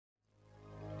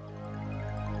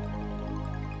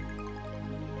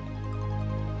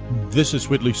This is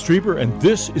Whitley Strieber, and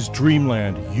this is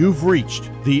Dreamland. You've reached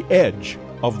the edge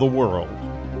of the world.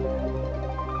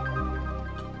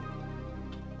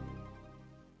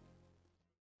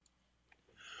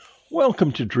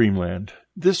 Welcome to Dreamland.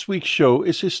 This week's show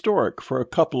is historic for a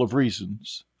couple of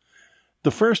reasons.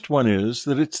 The first one is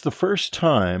that it's the first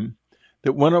time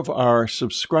that one of our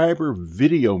subscriber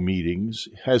video meetings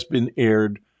has been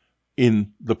aired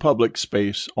in the public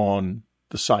space on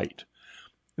the site.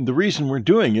 And the reason we're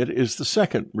doing it is the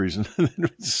second reason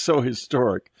that it's so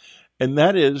historic, and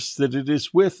that is that it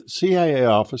is with CIA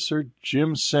officer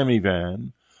Jim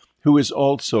Semivan, who is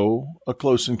also a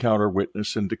close encounter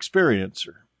witness and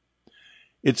experiencer.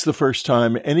 It's the first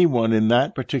time anyone in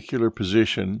that particular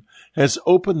position has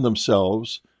opened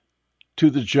themselves to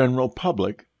the general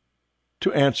public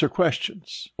to answer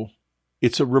questions.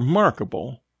 It's a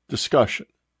remarkable discussion.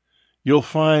 You'll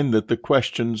find that the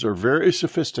questions are very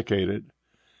sophisticated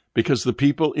because the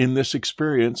people in this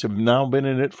experience have now been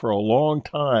in it for a long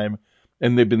time,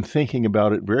 and they've been thinking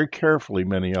about it very carefully,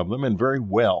 many of them, and very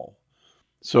well.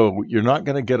 So you're not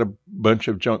going to get a bunch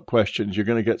of junk questions. You're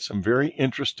going to get some very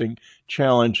interesting,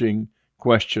 challenging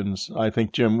questions. I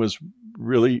think Jim was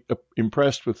really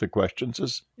impressed with the questions,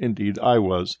 as indeed I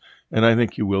was, and I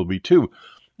think you will be too.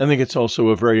 I think it's also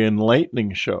a very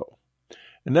enlightening show.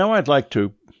 And now I'd like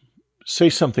to say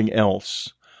something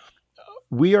else.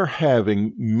 We are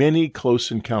having many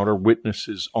close encounter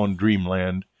witnesses on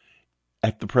Dreamland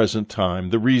at the present time.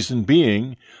 The reason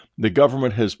being, the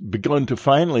government has begun to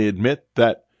finally admit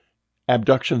that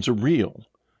abductions are real.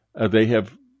 They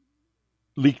have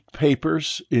leaked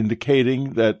papers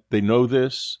indicating that they know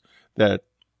this, that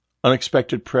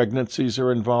unexpected pregnancies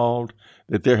are involved,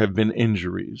 that there have been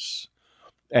injuries.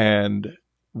 And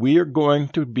we are going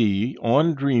to be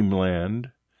on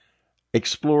Dreamland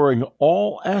exploring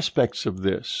all aspects of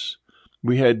this.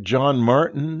 We had John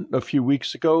Martin a few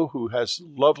weeks ago, who has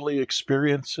lovely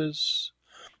experiences.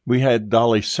 We had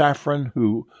Dolly Safran,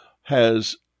 who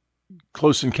has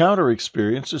close encounter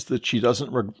experiences that she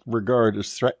doesn't regard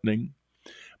as threatening.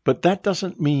 But that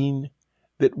doesn't mean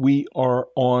that we are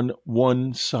on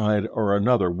one side or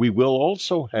another. We will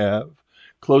also have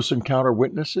close encounter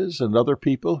witnesses and other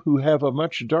people who have a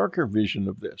much darker vision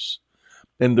of this.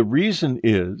 And the reason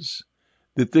is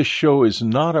that this show is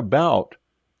not about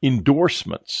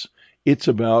endorsements. It's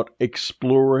about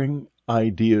exploring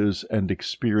ideas and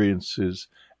experiences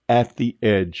at the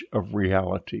edge of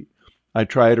reality. I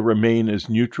try to remain as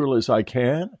neutral as I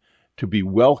can, to be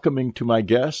welcoming to my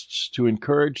guests, to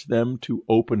encourage them to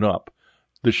open up.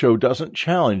 The show doesn't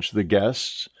challenge the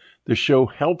guests. The show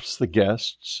helps the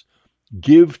guests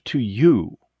give to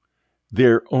you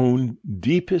their own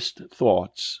deepest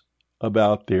thoughts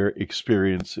about their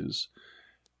experiences.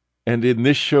 And in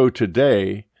this show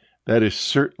today, that is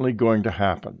certainly going to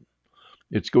happen.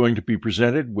 It's going to be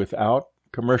presented without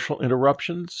commercial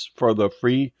interruptions for the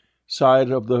free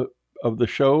side of the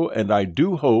show, and I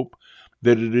do hope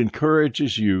that it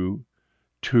encourages you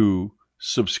to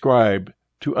subscribe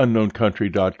to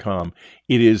unknowncountry.com.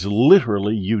 It is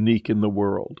literally unique in the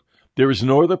world. There is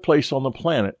no other place on the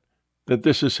planet that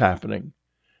this is happening,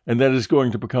 and that is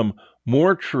going to become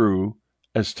more true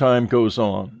as time goes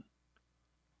on.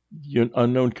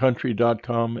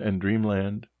 Unknowncountry.com and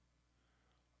Dreamland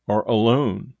are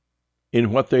alone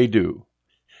in what they do,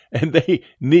 and they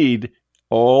need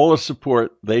all the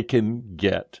support they can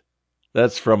get.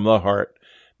 That's from the heart.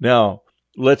 Now,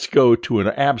 let's go to an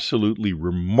absolutely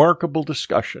remarkable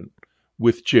discussion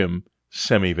with Jim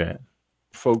Semivan.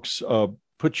 Folks,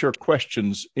 put your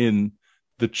questions in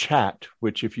the chat,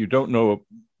 which, if you don't know,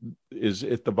 is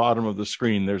at the bottom of the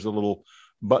screen. There's a little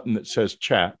button that says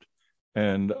chat.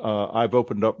 And I've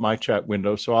opened up my chat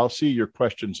window, so I'll see your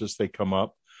questions as they come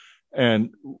up.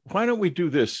 And why don't we do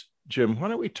this, Jim? Why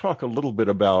don't we talk a little bit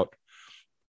about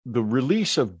the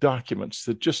release of documents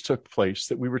that just took place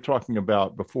that we were talking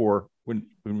about before, when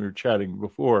we were chatting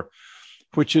before,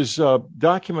 which is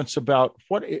documents about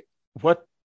what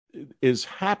is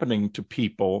happening to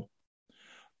people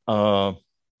who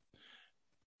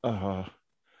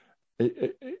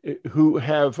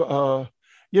have,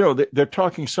 they're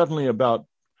talking suddenly about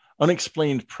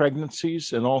unexplained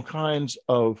pregnancies and all kinds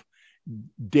of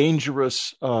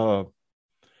dangerous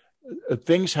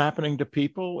things happening to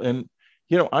people. And,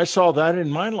 I saw that in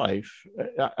my life.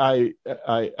 I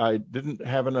didn't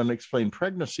have an unexplained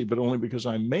pregnancy, but only because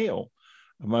I'm male.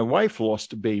 My wife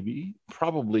lost a baby,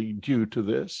 probably due to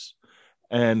this.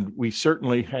 And we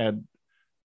certainly had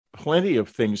plenty of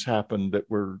things happen that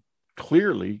were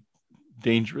clearly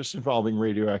dangerous, involving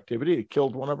radioactivity. It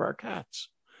killed one of our cats.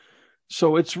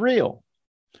 So it's real.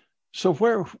 So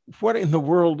what in the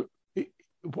world,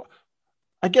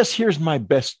 I guess here's my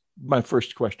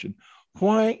first question.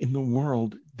 Why in the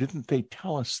world didn't they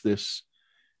tell us this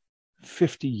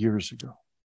 50 years ago?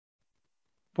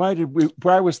 Why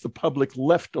was the public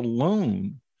left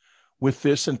alone with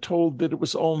this and told that it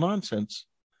was all nonsense?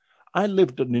 I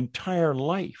lived an entire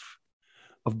life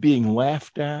of being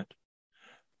laughed at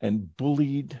and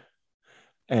bullied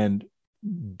and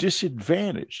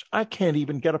disadvantaged. I can't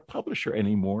even get a publisher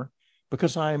anymore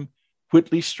because I'm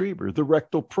Whitley Strieber, the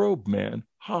rectal probe man.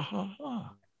 Ha ha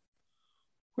ha.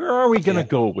 Where are we going to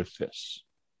go with this?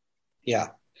 Yeah.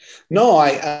 No,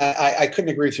 I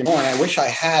couldn't agree with you more. And I wish I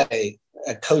had a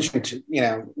cogent,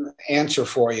 answer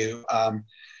for you.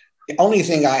 The only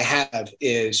thing I have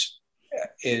is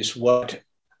what,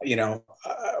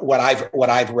 what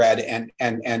I've read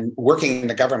and working in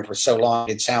the government for so long,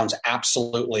 it sounds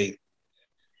absolutely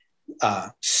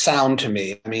sound to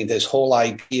me. I mean, this whole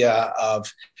idea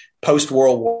of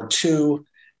post-World War II.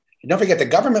 Don't forget, the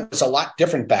government was a lot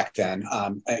different back then.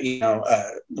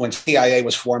 When CIA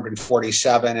was formed in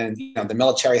 1947, and the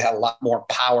military had a lot more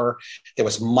power. There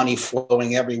was money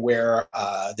flowing everywhere.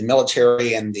 The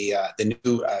military and the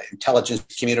new intelligence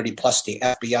community, plus the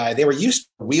FBI, they were used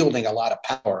to wielding a lot of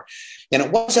power, and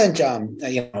it wasn't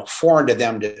foreign to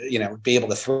them to be able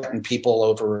to threaten people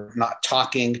over not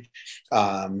talking.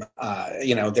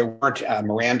 There weren't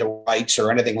Miranda rights or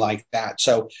anything like that.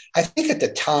 So I think at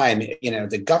the time,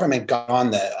 the government got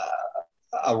on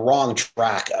a wrong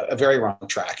track, a very wrong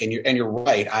track. And you're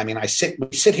right. I mean, we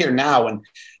sit here now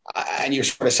and you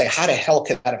sort of say, how the hell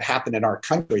could that have happened in our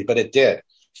country? But it did.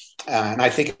 And I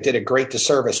think it did a great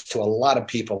disservice to a lot of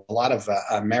people, a lot of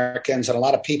Americans, and a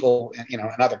lot of people, in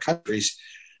other countries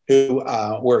who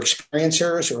were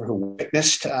experiencers or who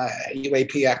witnessed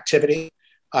UAP activity.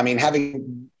 I mean,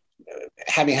 having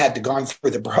had to gone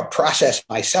through the process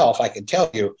myself, I can tell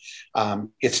you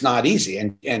it's not easy.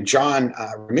 And John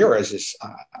Ramirez is,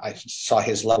 I saw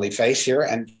his lovely face here,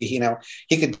 and he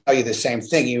can tell you the same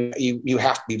thing. You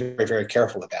have to be very, very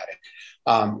careful about it.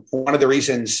 One of the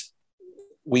reasons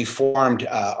we formed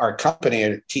our company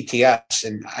at TTS,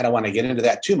 and I don't want to get into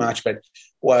that too much, but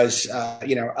was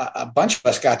a bunch of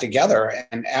us got together,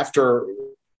 and after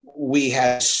we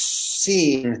had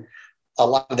seen a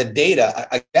lot of the data,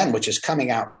 again, which is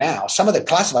coming out now. Some of the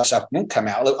classified stuff won't come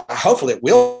out. Hopefully it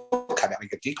will come out and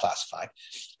get declassified.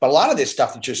 But a lot of this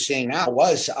stuff that you're seeing now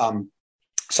was,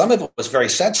 some of it was very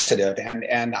sensitive.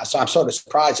 And so I'm sort of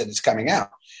surprised that it's coming out.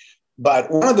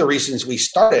 But one of the reasons we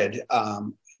started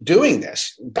doing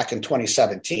this back in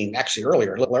 2017, actually a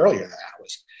little earlier than that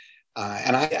was,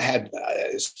 and I had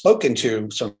spoken to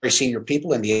some very senior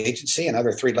people in the agency and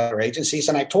other 3-letter agencies,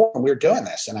 and I told them we were doing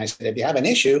this. And I said, if you have an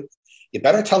issue, you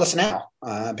better tell us now,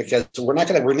 because we're not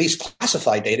going to release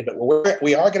classified data, but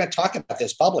we are going to talk about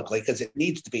this publicly because it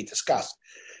needs to be discussed.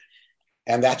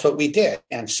 And that's what we did.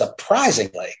 And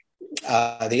surprisingly,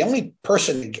 the only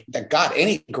person that got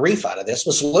any grief out of this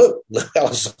was Lou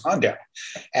Elizondo.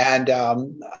 And,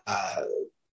 and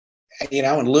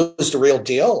Lou is the real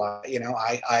deal.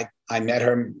 I met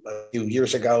him a few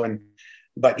years ago,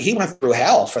 but he went through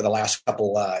hell for the last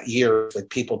couple years with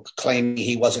people claiming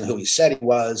he wasn't who he said he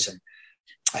was. And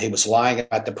he was lying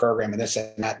about the program and this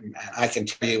and that. And I can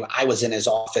tell you, I was in his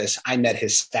office. I met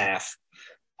his staff.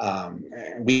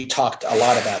 We talked a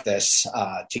lot about this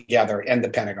together in the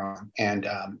Pentagon. And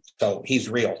so he's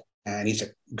real, and he's a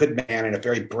good man and a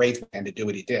very brave man to do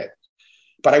what he did.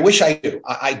 But I wish I knew.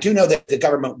 I do know that the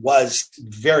government was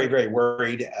very, very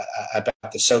worried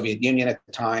about the Soviet Union at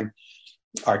the time.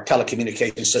 Our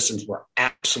telecommunication systems were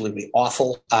absolutely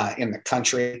awful in the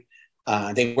country.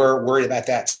 They were worried about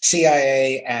that.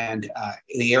 CIA and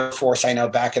the Air Force, I know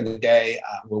back in the day,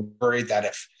 were worried that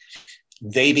if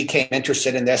they became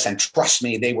interested in this, and trust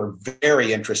me, they were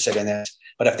very interested in this,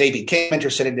 but if they became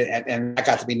interested in it and that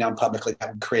got to be known publicly,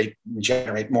 that would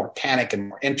generate more panic and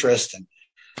more interest. And,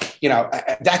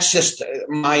 that's just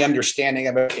my understanding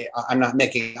of it. I'm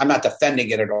not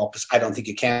defending it at all, because I don't think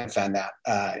you can defend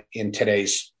that in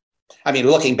today's,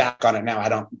 looking back on it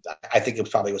now, I think it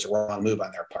probably was a wrong move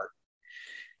on their part.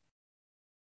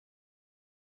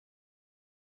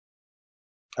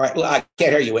 All right. Well, I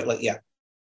can't hear you, Whitley. Yeah.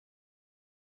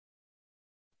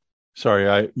 Sorry,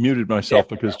 I muted myself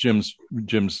because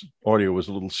Jim's audio was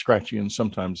a little scratchy, and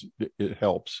sometimes it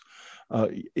helps.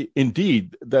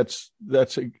 Indeed, that's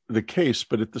the case.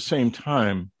 But at the same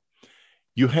time,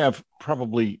 you have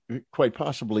quite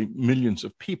possibly millions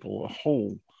of people, a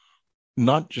whole,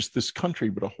 not just this country,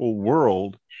 but a whole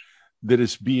world that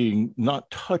is being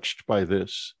not touched by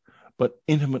this, but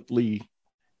intimately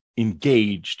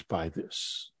engaged by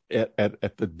this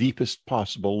at the deepest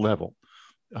possible level,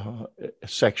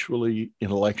 sexually,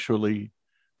 intellectually,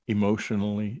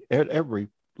 emotionally, at every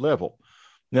level.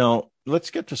 Now,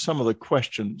 let's get to some of the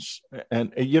questions.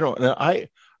 And I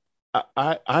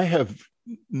have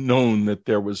known that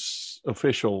there was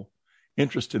official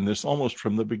interest in this almost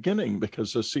from the beginning,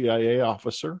 because a CIA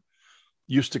officer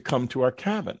used to come to our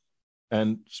cabin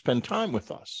and spend time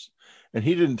with us. And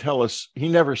he didn't tell us, he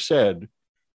never said,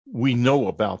 we know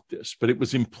about this, but it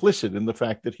was implicit in the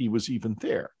fact that he was even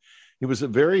there. He was a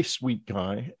very sweet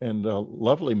guy and a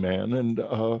lovely man.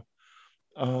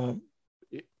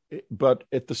 But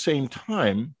at the same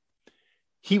time,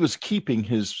 he was keeping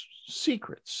his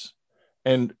secrets.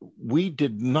 And we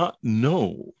did not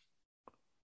know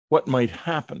what might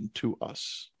happen to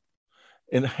us.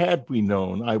 And had we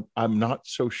known, I'm not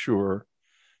so sure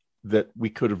that we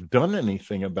could have done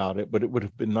anything about it, but it would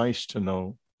have been nice to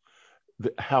know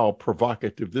how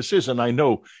provocative this is. And I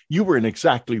know you were in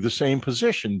exactly the same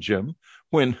position, Jim,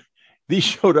 when these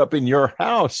showed up in your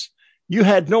house. You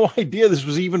had no idea this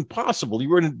was even possible. You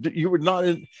were not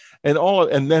in,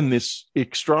 and then this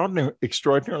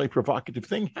extraordinarily provocative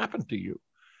thing happened to you.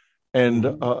 And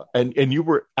and you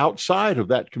were outside of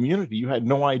that community. You had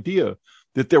no idea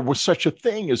that there was such a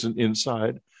thing as an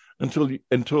inside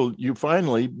until you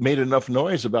finally made enough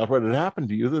noise about what had happened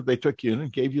to you that they took you in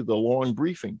and gave you the long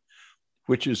briefing,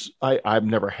 which is, I've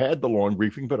never had the long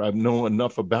briefing, but I've known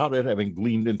enough about it, having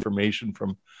gleaned information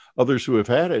from others who have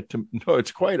had it, to know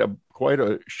it's quite a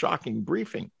shocking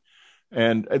briefing.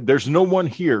 And there's no one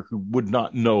here who would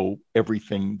not know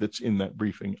everything that's in that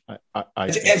briefing.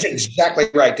 That's exactly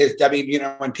right. I mean,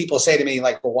 when people say to me,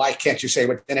 like, well, why can't you say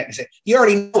what's in it? I say, you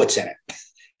already know what's in it.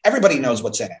 Everybody knows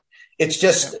what's in it. It's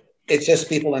just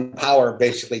people in power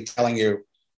basically telling you,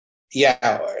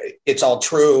 yeah, it's all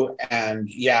true. And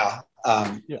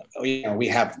we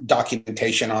have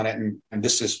documentation on it. And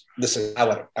this is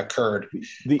how it occurred.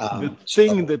 The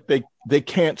thing that they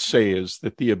can't say is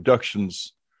that the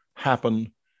abductions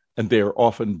happen, and they are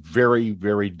often very,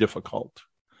 very difficult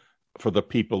for the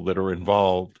people that are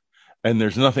involved, and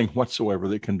there's nothing whatsoever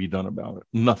that can be done about it.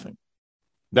 Nothing.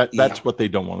 That's what they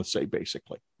don't want to say,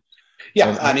 basically.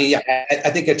 Yeah, I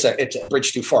think it's a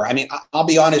bridge too far. I mean, I'll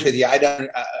be honest with you. I don't.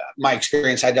 My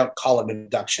experience, I don't call it an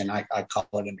abduction. I call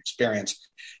it an experience,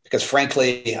 because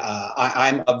frankly,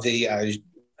 I'm of the.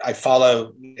 I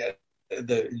follow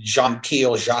the Jean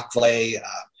Keel, Jacques Vallée,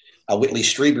 Whitley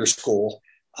Strieber school.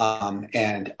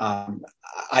 I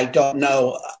don't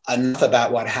know enough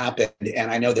about what happened,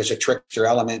 and I know there's a trickster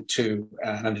element to,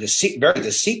 and a very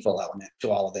deceitful element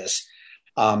to all of this.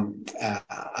 I'm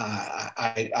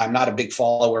not a big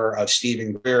follower of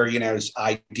Stephen Greer's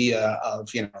idea of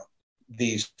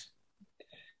these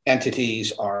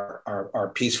entities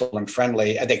are peaceful and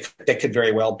friendly. They could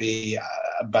very well be,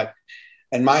 but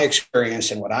in my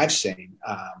experience and what I've seen,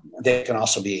 they can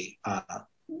also be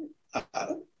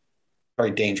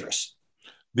very dangerous.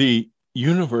 The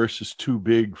universe is too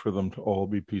big for them to all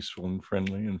be peaceful and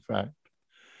friendly. In fact,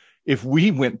 if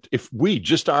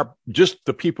the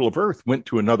people of Earth went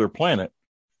to another planet,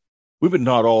 we would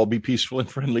not all be peaceful and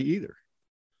friendly either.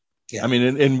 Yeah. I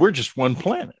mean, and we're just one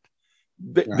planet.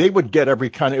 They would get every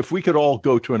kind of, if we could all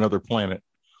go to another planet,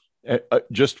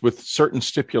 just with certain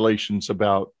stipulations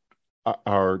about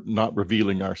our not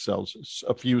revealing ourselves,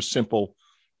 a few simple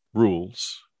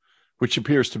rules, which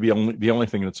appears to be the only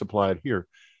thing that's applied here,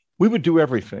 we would do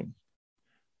everything.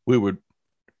 We would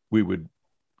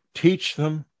teach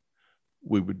them.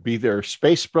 We would be their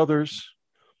space brothers.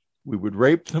 We would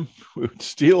rape them. We would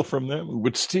steal from them. We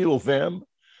would steal them.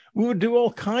 We would do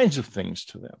all kinds of things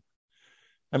to them.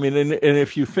 I mean, and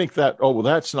if you think that, oh, well,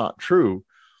 that's not true,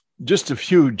 just a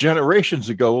few generations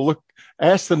ago,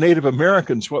 ask the Native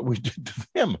Americans what we did to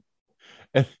them.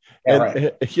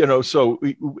 So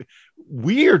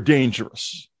we are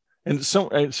dangerous. And so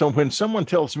when someone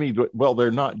tells me, well,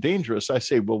 they're not dangerous, I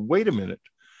say, well, wait a minute.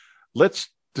 Let's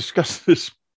discuss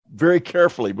this very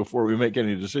carefully before we make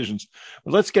any decisions.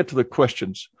 But let's get to the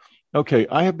questions. Okay,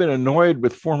 I have been annoyed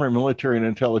with former military and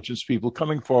intelligence people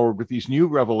coming forward with these new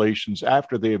revelations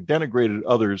after they have denigrated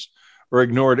others or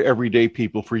ignored everyday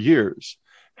people for years.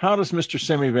 How does Mr.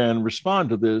 Semivan respond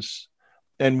to this?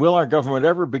 And will our government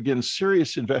ever begin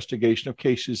serious investigation of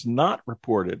cases not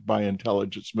reported by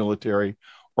intelligence, military,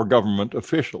 or government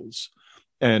officials?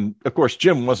 And of course,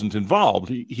 Jim wasn't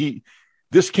involved.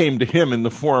 This came to him in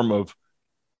the form of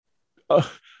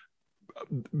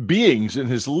beings in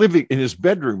his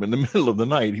bedroom in the middle of the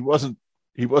night. He wasn't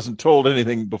told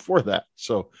anything before that.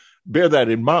 So bear that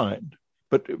in mind.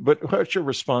 But what's your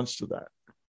response to that?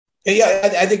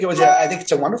 Yeah, I think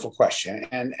it's a wonderful question,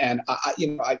 and I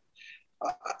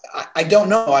don't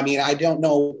know. I mean, I don't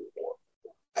know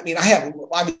I mean,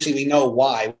 obviously we know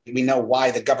why. We know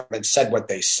why the government said what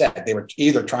they said. They were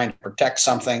either trying to protect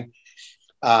something,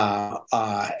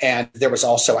 and there was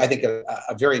also, I think,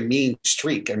 a very mean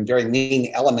streak and very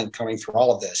mean element coming through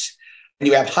all of this. And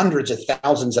you have hundreds of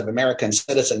thousands of American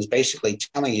citizens basically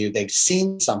telling you they've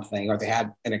seen something or they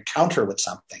had an encounter with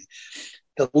something,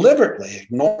 deliberately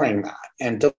ignoring that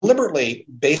and deliberately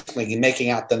basically making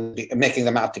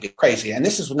them out to be crazy. And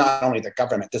this is not only the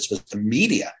government, this was the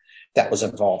media that was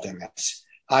involved in this.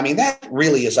 I mean, that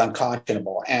really is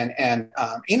unconscionable. And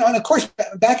of course,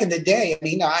 back in the day, I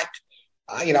mean,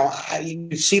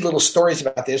 you see little stories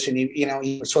about this, and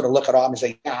you sort of look at all and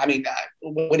say, yeah, I mean,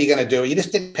 what are you going to do? You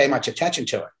just didn't pay much attention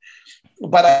to it.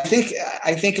 But I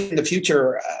think in the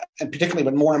future, and particularly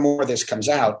when more and more of this comes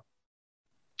out,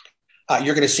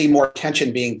 you're going to see more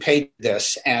attention being paid to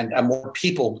this, and more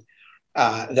people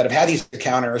that have had these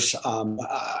encounters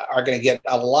are going to get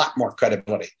a lot more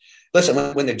credibility.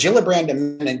 Listen, when the Gillibrand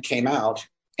Amendment came out,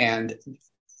 and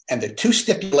the two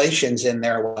stipulations in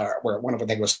there were one of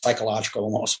them was psychological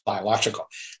and one was biological.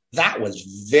 That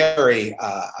was very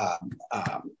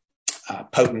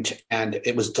potent, and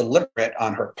it was deliberate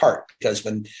on her part, because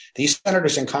when these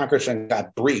senators and congressmen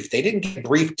got briefed, they didn't get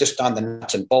briefed just on the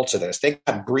nuts and bolts of this. They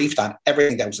got briefed on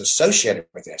everything that was associated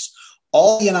with this,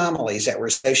 all the anomalies that were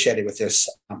associated with this,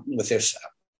 with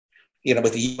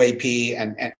the UAP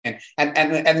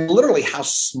and literally how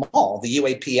small the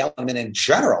UAP element in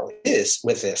general is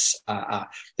with this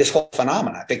whole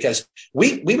phenomena, because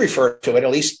we refer to it,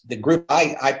 at least the group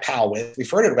I pal with,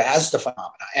 refer to it as the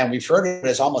phenomena, and we refer to it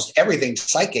as almost everything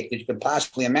psychic that you could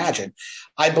possibly imagine.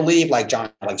 I believe, like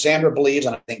John Alexander believes,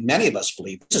 and I think many of us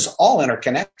believe, this is all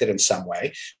interconnected in some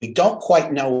way. We don't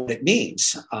quite know what it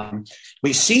means.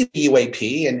 We see the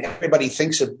UAP, and everybody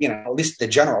thinks of, at least the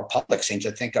general public seems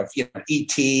to think of,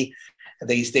 E.T.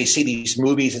 They see these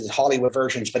movies as Hollywood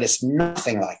versions, but it's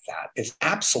nothing like that. It's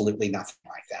absolutely nothing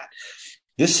like that.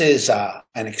 This is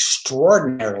an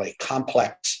extraordinarily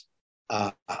complex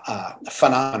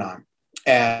phenomenon,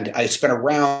 and it's been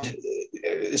around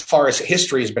as far as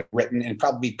history has been written, and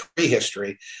probably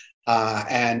prehistory.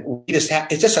 And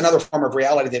it's just another form of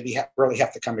reality that we really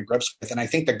have to come to grips with. And I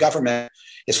think the government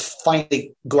is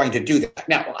finally going to do that.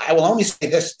 Now, I will only say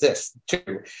this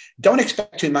too. Don't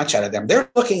expect too much out of them. They're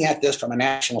looking at this from a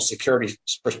national security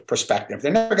perspective.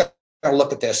 They're never going to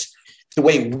look at this the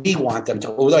way we want them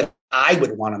to look. I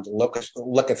would want them to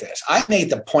look at this. I made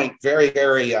the point very,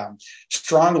 very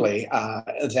strongly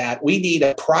that we need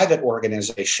a private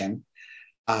organization,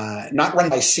 not run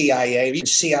by CIA. Even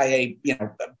CIA,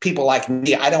 people like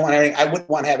me, I wouldn't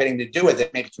want to have anything to do with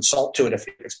it. Maybe consult to it if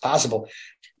it's possible.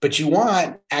 But you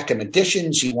want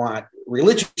academicians, you want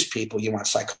religious people, you want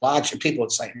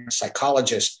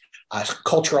psychologists,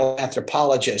 cultural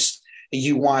anthropologists.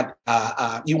 You want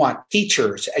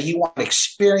teachers, you want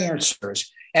experiencers.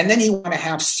 And then you want to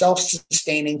have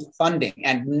self-sustaining funding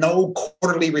and no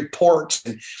quarterly reports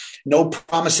and no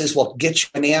promises will get you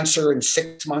an answer in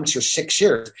 6 months or 6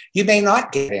 years. You may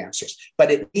not get answers,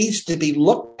 but it needs to be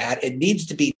looked at. It needs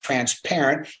to be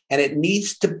transparent, and it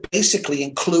needs to basically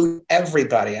include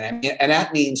everybody. And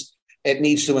that means it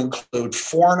needs to include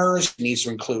foreigners. It needs to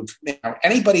include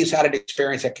anybody who's had an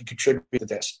experience that can contribute to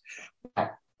this.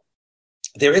 Now,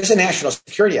 there is a national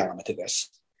security element to this.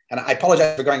 And I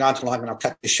apologize for going on too long, and I'll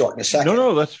cut this short in a second.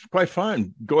 No, that's quite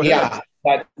fine. Go ahead.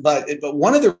 Yeah, but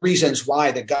one of the reasons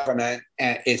why the government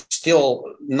is still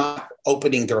not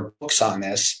opening their books on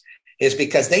this is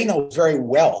because they know very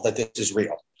well that this is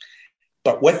real.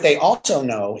 But what they also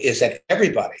know is that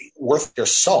everybody worth their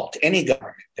salt, any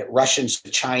government, the Russians,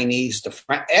 the Chinese, the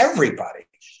French, everybody,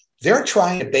 they're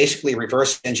trying to basically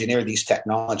reverse engineer these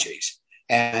technologies.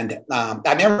 And I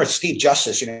remember Steve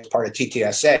Justice, as part of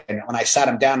TTSA, and when I sat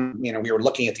him down, we were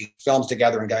looking at these films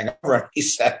together and going over it. He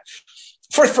said,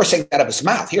 first thing out of his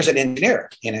mouth, here's an engineer.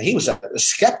 He was a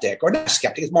skeptic, or not a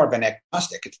skeptic, he's more of an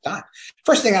agnostic at the time.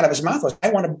 First thing out of his mouth was,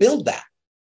 I want to build that.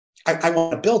 I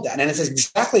want to build that. And it's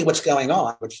exactly what's going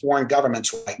on with foreign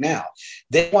governments right now.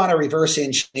 They want to reverse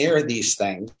engineer these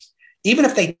things, even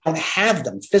if they don't have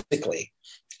them physically.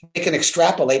 They can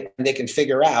extrapolate and they can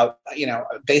figure out,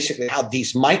 basically how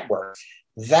these might work.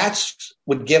 That's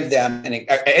would give them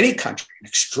any country an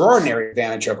extraordinary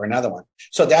advantage over another one.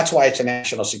 So that's why it's a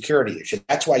national security issue.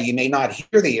 That's why you may not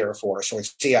hear the Air Force or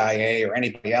CIA or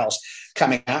anybody else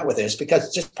coming out with this, because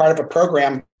it's just part of a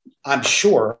program, I'm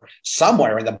sure,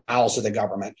 somewhere in the bowels of the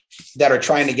government that are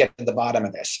trying to get to the bottom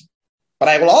of this. But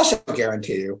I will also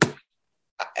guarantee you,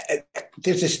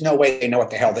 there's just no way they know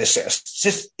what the hell this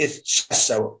is. It's just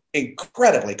so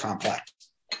incredibly complex.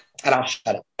 And I'll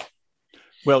shut up.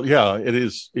 Well, yeah, it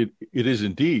is. It is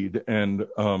indeed, and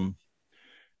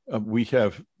we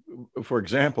have, for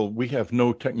example, we have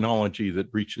no technology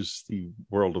that reaches the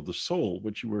world of the soul,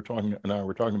 which you were talking and I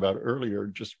were talking about earlier,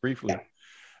 just briefly. Yeah.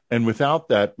 And without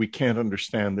that, we can't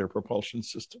understand their propulsion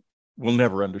system. We'll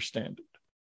never understand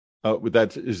it.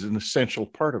 That is an essential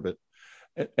part of it,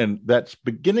 and that's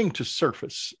beginning to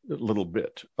surface a little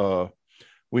bit.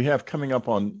 We have coming up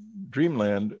on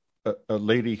Dreamland a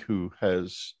lady who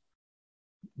has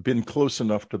been close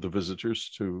enough to the visitors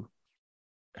to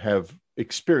have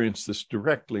experienced this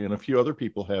directly, and a few other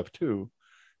people have too.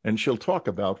 And she'll talk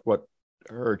about what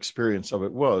her experience of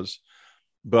it was.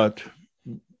 But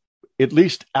at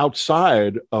least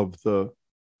outside of the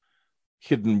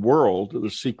hidden world, the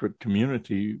secret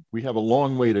community, we have a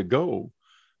long way to go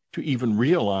to even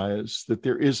realize that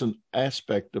there is an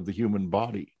aspect of the human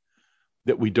body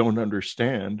that we don't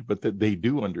understand, but that they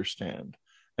do understand.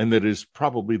 And that is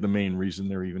probably the main reason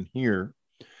they're even here.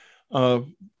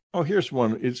 Here's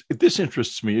one. This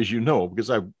interests me, as you know,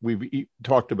 because we've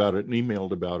talked about it and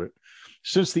emailed about it.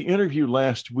 Since the interview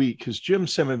last week, has Jim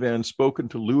Semivan spoken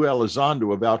to Lou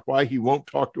Elizondo about why he won't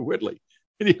talk to Whitley?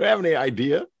 Do you have any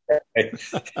idea?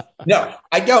 No,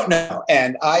 I don't know.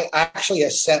 And I actually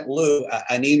have sent Lou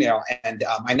an email, and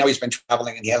I know he's been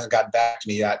traveling and he hasn't gotten back to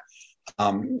me yet.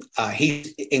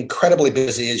 He's incredibly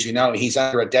busy, as you know. He's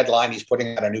under a deadline. He's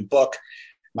putting out a new book.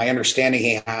 My understanding,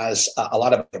 he has a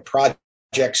lot of other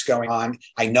projects going on.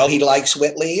 I know he likes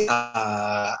Whitley,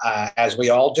 as we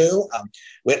all do.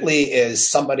 Whitley is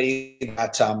somebody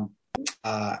that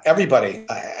everybody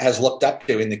has looked up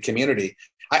to in the community.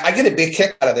 I get a big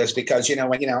kick out of this because, when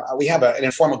we have an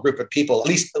informal group of people, at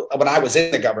least when I was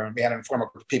in the government, we had an informal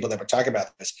group of people that would talk about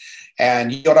this.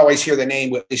 And you don't always hear the name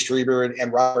Whitley Strieber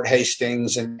and Robert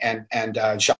Hastings and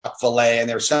Jacques Vallée, and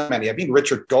there's so many. I mean,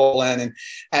 Richard Dolan,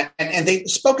 and they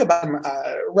spoke about him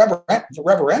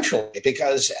reverentially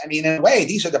because, in a way,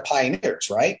 these are the pioneers,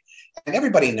 right? And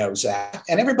everybody knows that.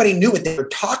 And everybody knew what they were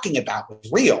talking about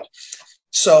was real.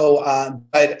 So,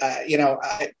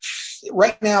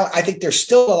 right now, I think there's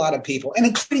still a lot of people, and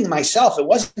including myself. It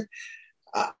wasn't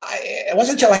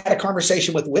until I had a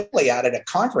conversation with Whitley out at a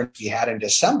conference he had in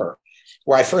December,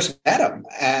 where I first met him,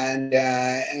 and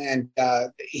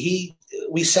we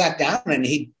sat down, and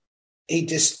he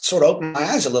just sort of opened my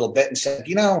eyes a little bit and said,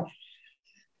 you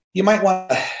might want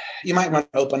to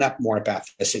open up more about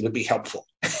this. It would be helpful,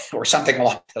 or something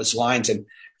along those lines, and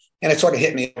it sort of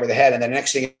hit me over the head. And the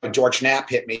next thing, George Knapp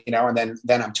hit me, and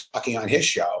then I'm talking on his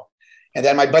show. And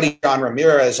then my buddy John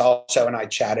Ramirez also and I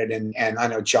chatted, and I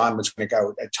know John was going to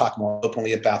go talk more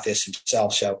openly about this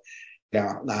himself. So,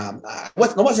 it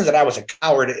wasn't that I was a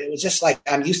coward. It was just like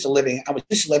I was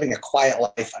just living a quiet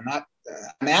life. I'm not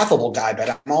an affable guy,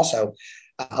 but I'm also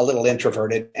a little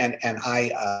introverted, and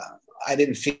I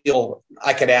didn't feel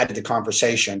I could add to the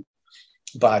conversation.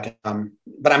 But I'm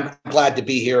glad to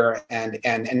be here, and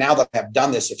now that I've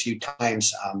done this a few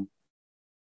times, I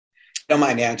don't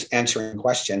mind answering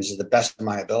questions to the best of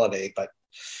my ability. But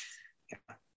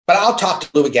I'll talk to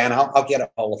Lou again. I'll get a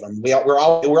hold of him. We're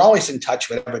always in touch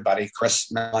with everybody.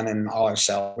 Chris Mellon and all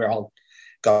ourselves. We're all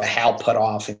go Hal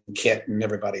Puthoff and Kit and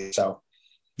everybody. So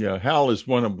yeah, Hal is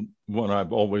one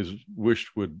I've always wished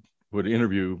would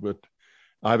interview, but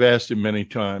I've asked him many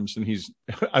times, and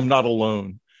I'm not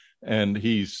alone. And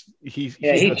he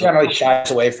generally shies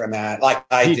away from that, like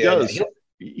I did. Does.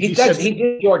 He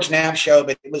did George Knapp show,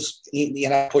 but it was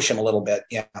push him a little bit.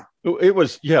 Yeah, it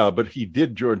was but he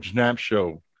did George Knapp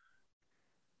show.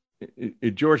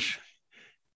 George,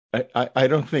 I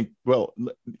don't think. Well,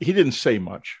 he didn't say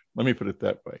much. Let me put it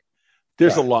that way.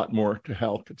 There's a lot more to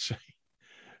Hal could say.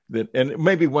 And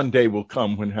maybe one day will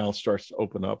come when Hal starts to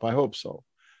open up. I hope so.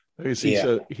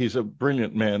 He's a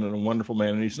brilliant man and a wonderful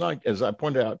man, and he's not, as I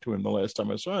pointed out to him the last time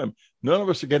I saw him, none of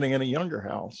us are getting any younger,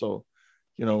 Hal. So,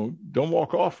 don't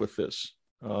walk off with this.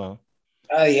 We've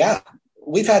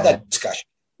had that discussion.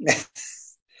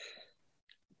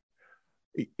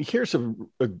 Here's a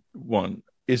one.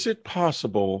 Is it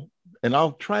possible? And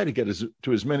I'll try to get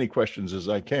to as many questions as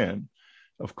I can.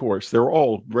 Of course, they're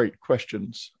all great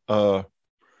questions.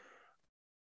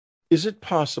 Is it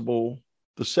possible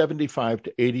the 75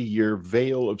 to 80 year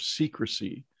veil of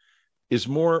secrecy is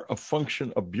more a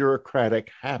function of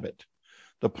bureaucratic habit?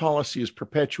 The policy is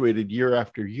perpetuated year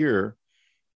after year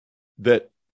that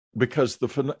because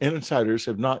the insiders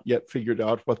have not yet figured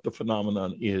out what the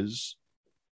phenomenon is.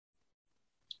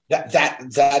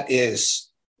 That is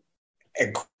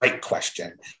a great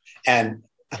question. And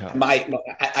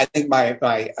I think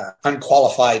my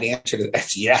unqualified answer to that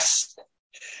is yes.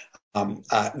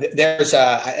 There's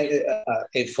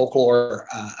a folklore,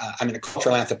 a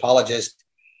cultural anthropologist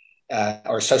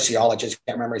or sociologist,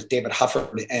 I can't remember, it's David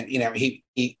Hufford, and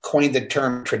he coined the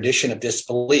term tradition of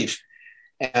disbelief.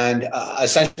 And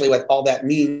essentially what all that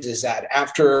means is that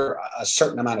after a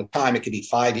certain amount of time, it could be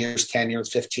 5 years, 10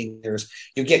 years, 15 years,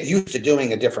 you get used to doing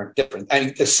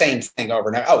the same thing over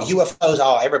and over. Oh,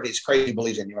 UFOs, everybody's crazy,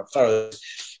 believes in UFOs.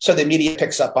 So the media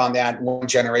picks up on that, one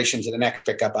generation to the next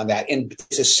pick up on that. And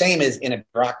it's the same as in a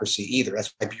bureaucracy either.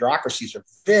 That's why bureaucracies are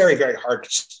very, very hard to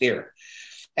steer.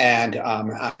 And,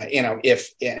 every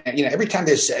time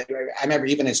I remember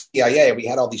even in CIA, we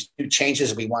had all these new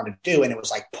changes we wanted to do, and it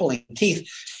was like pulling teeth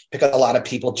because a lot of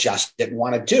people just didn't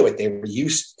want to do it. They were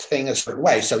used to things a certain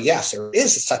way. So yes, there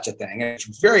is such a thing, and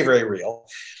it's very, very real.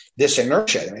 This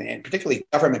inertia, and particularly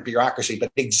government bureaucracy, but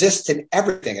it exists in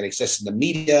everything. It exists in the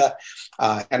media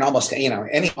and almost,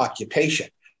 any occupation.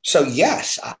 So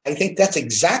yes, I think that's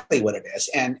exactly what it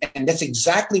is. And that's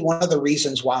exactly one of the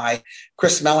reasons why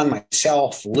Chris Mellon,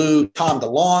 myself, Lou, Tom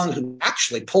DeLonge, who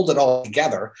actually pulled it all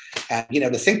together, and,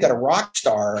 to think that a rock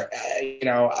star,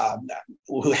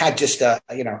 who had just a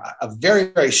very,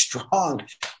 very strong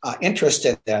interest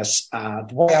in this,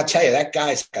 boy, I'll tell you, that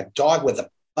guy's like a dog with a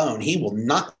bone. He will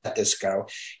not let this go.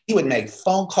 He would make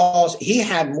phone calls. He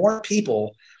had more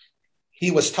people he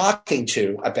was talking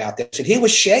to about this, and he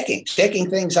was shaking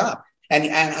things up. And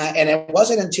it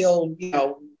wasn't until,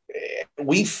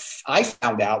 I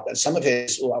found out that some of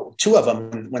two of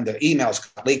them, when the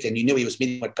emails got leaked and you knew he was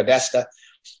meeting with Podesta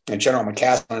and General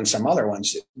McCaslin and some other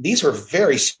ones, these were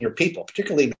very senior people,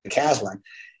 particularly McCaslin.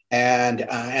 And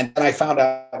then I found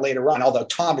out later on, although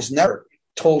Tom has never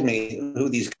told me who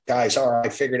these guys are, I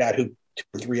figured out who 2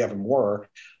 or 3 of them were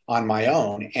on my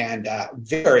own, and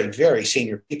very, very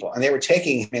senior people. And they were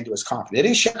taking him into his confidence. They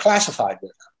didn't share classified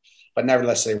with them, but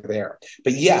nevertheless, they were there.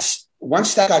 But yes,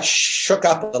 once that got shook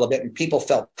up a little bit and people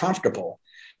felt comfortable,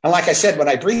 and like I said, when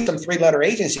I briefed some 3-letter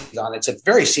agencies on it, it's at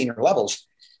very senior levels,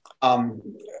 all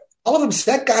of them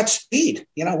said Godspeed,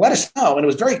 let us know. And it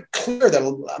was very clear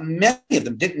that many of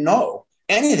them didn't know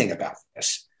anything about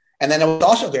this. And then it was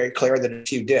also very clear that a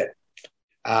few did.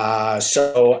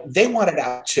 So they wanted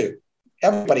out too.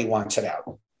 Everybody wants it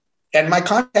out. And my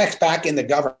contacts back in the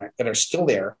government that are still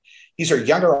there, these are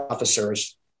younger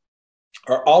officers,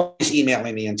 are always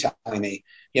emailing me and telling me,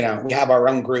 we have our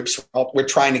own groups. We're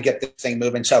trying to get this thing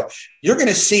moving. So you're going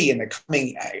to see in the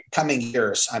coming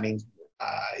years,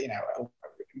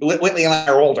 Whitley and I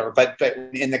are older, but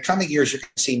in the coming years, you're going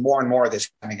to see more and more of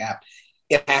this coming out.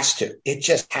 It has to. It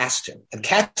just has to. The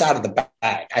cat's out of the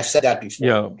bag. I've said that before.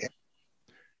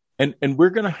 Yeah. And we're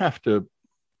going to have to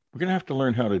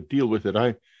learn how to deal with it.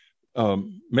 I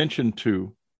mentioned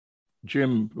to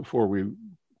Jim before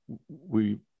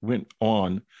we went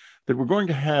on that we're going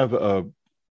to have a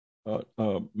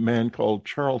man called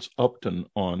Charles Upton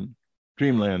on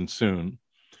Dreamland soon.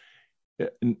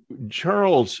 And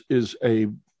Charles is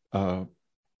I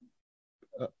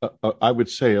would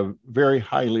say, a very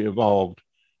highly evolved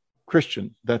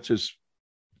Christian. That's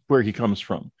where he comes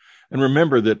from. And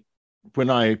remember that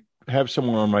when I have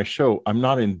someone on my show, I'm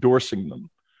not endorsing them.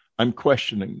 I'm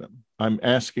questioning them. I'm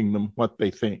asking them what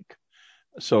they think.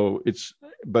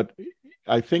 But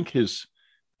I think his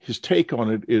take on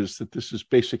it is that this is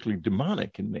basically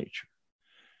demonic in nature.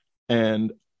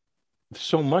 And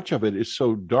so much of it is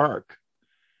so dark,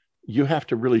 you have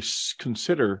to really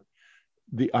consider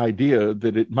the idea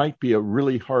that it might be a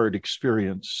really hard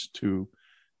experience to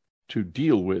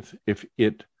deal with if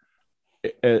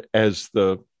as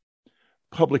the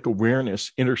public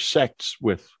awareness intersects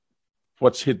with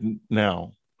what's hidden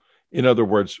now. In other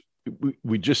words,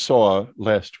 we just saw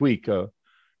last week or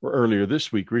earlier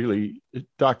this week, really,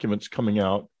 documents coming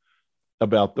out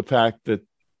about the fact that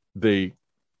the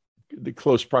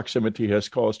close proximity has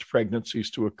caused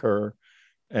pregnancies to occur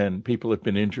and people have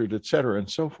been injured, et cetera, and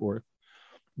so forth.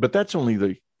 But that's only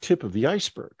the tip of the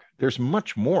iceberg. There's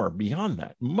much more beyond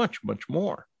that, much, much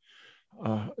more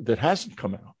that hasn't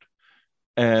come out.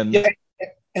 And yeah.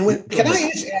 And can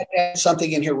I just add something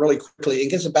in here really quickly? It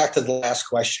gets back to the last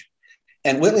question.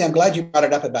 And Whitley, I'm glad you brought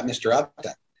it up about Mr.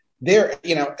 Upton. There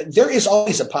is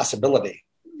always a possibility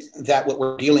that what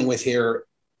we're dealing with here,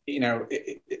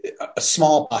 a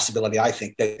small possibility, I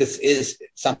think, that this is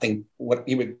something what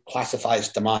you would classify as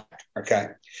demonic. Okay.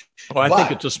 Well, I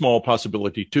think it's a small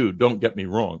possibility too. Don't get me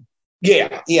wrong.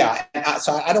 Yeah.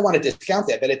 So I don't want to discount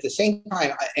that, but at the same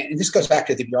time, and this goes back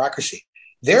to the bureaucracy.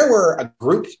 There were a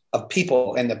group of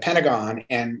people in the Pentagon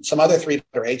and some other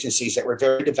 3-letter agencies that were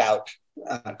very devout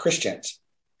Christians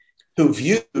who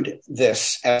viewed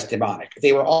this as demonic.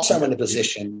 They were also in a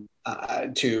position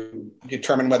to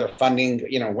determine whether funding,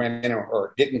 went in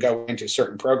or didn't go into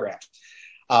certain programs.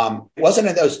 It wasn't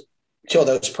in those until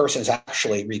those persons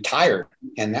actually retired,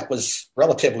 and that was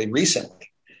relatively recently.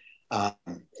 And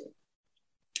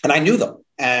I knew them,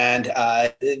 and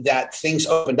that things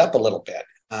opened up a little bit,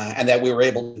 and that we were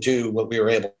able to do what we were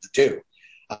able to do.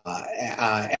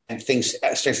 And things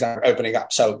are opening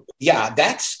up. So, yeah,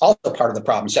 that's also part of the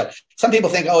problem. So some people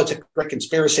think, oh, it's a great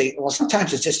conspiracy. Well,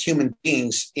 sometimes it's just human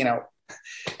beings,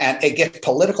 and it gets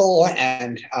political.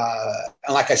 And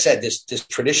like I said, this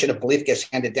tradition of belief gets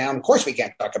handed down. Of course, we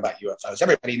can't talk about UFOs.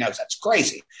 Everybody knows that's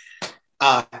crazy.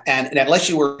 And unless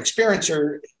you were an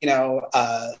experiencer,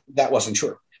 that wasn't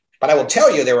true. But I will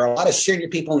tell you, there were a lot of senior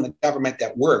people in the government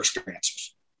that were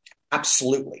experiencers.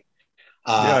 Absolutely.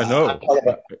 I know.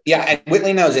 And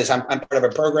Whitley knows this. I'm part of a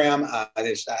program. I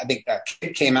think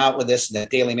Kid came out with this in the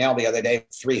Daily Mail the other day.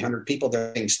 300 people that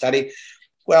are being studied.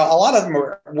 Well, a lot of them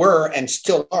were and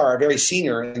still are very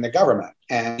senior in the government,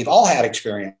 and we've all had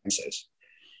experiences.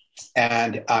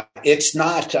 And it's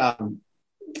not.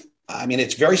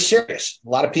 It's very serious. A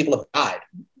lot of people have died.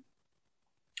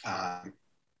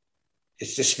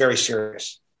 It's just very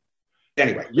serious.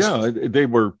 Anyway. Yeah,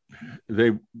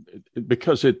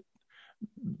 because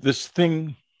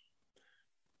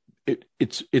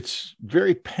it's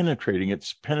very penetrating.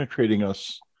 It's penetrating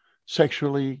us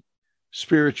sexually,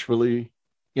 spiritually,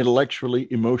 intellectually,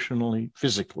 emotionally,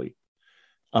 physically,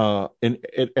 at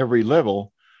every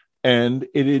level. And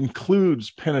it includes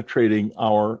penetrating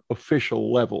our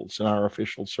official levels and our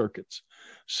official circuits.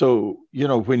 So,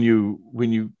 when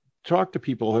you talk to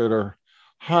people that are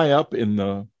high up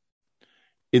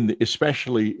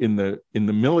especially in the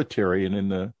military and in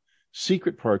the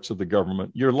secret parts of the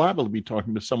government, you're liable to be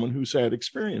talking to someone who's had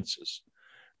experiences,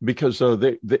 because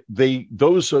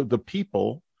those are the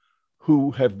people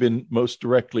who have been most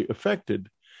directly affected.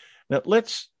 Now,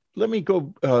 let me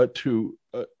go to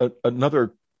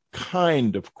another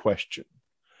kind of question.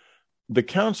 The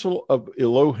Council of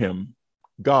Elohim,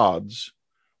 gods,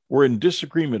 were in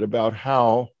disagreement about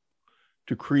how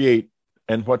to create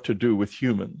and what to do with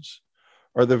humans.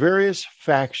 Are the various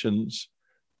factions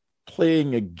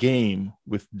playing a game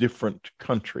with different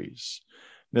countries?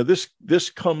 Now, this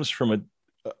comes from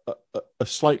a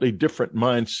slightly different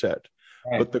mindset,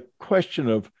 right. But the question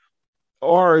of,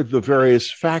 are the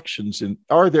various factions,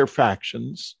 are there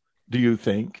factions, do you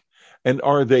think? And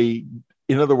are they,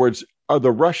 in other words, are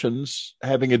the Russians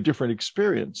having a different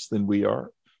experience than we are,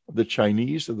 the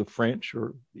Chinese or the French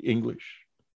or the English?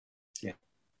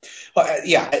 Well,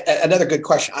 another good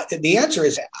question. The answer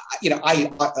is,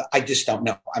 I just don't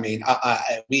know.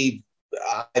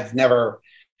 I've never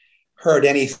heard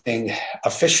anything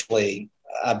officially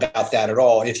about that at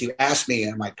all. If you ask me,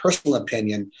 in my personal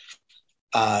opinion,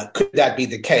 could that be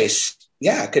the case?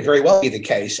 Yeah, it could very well be the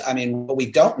case. What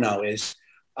we don't know is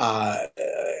what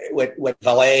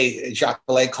Jacques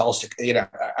Vallée calls,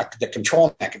 the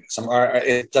control mechanism. Or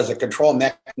does a control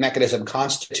mechanism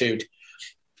constitute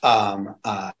some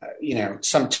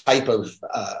type of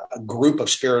group of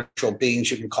spiritual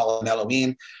beings? You can call them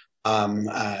Elohim.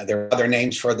 There are other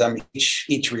names for them.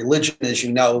 Each religion, as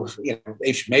you know,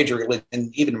 each major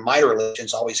religion, even minor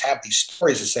religions, always have these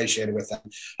stories associated with them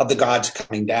of the gods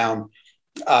coming down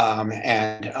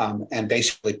and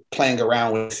basically playing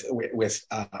around with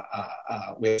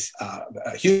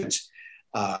humans.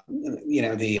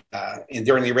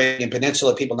 During the Arabian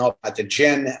Peninsula, people know about the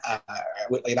jinn.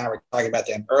 Whitley and I were talking about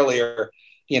them earlier.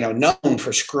 Known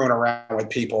for screwing around with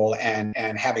people and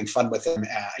having fun with them,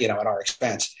 at our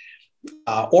expense.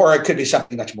 Or it could be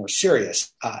something much more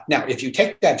serious. Now, if you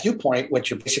take that viewpoint, what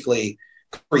you're basically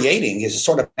creating is a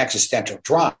sort of existential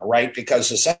drama, right?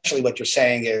 Because essentially, what you're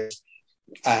saying is,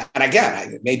 and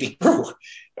again, it may be true.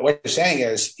 What you're saying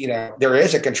is, there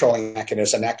is a controlling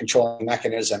mechanism. That controlling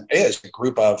mechanism is a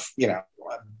group of,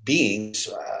 beings,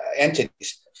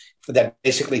 entities that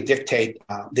basically dictate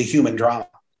the human drama.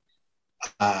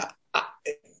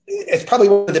 It's probably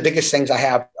one of the biggest things I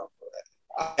have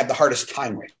the hardest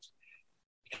time with.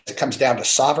 It comes down to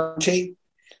sovereignty.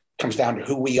 It comes down to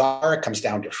who we are. It comes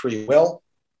down to free will.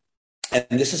 And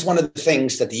this is one of the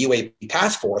things that the UAP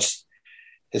task force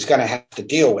is going to have to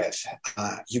deal with.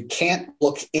 You can't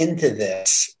look into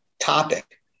this topic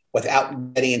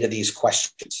without getting into these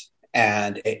questions.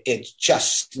 And it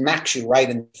just smacks you right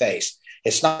in the face.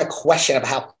 It's not a question of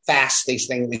how fast these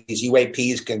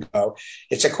UAPs can go.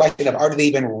 It's a question of, are they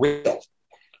even real?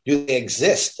 Do they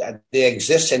exist? They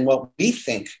exist in what we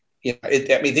think.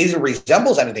 These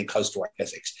resembles anything close to our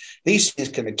physics. These things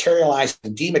can materialize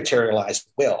and dematerialize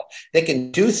at will. They can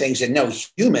do things that no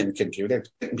human can do. There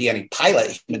couldn't be any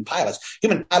human pilots.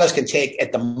 Human pilots can take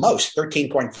at the most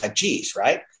 13.5 Gs,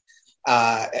 right?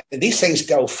 These things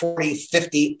go 40,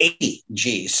 50, 80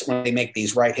 Gs when they make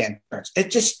these right-hand turns.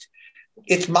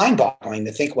 It's mind-boggling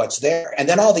to think what's there. And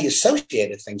then all the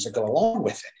associated things that go along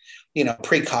with it,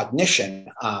 precognition,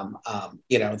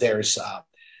 there's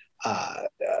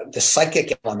the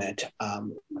psychic element.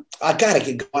 I've got to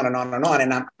keep going on and on.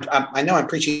 And I know I'm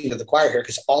preaching to the choir here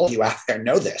because all of you out there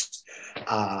know this.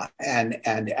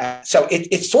 So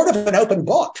it's sort of an open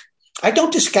book. I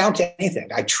don't discount anything.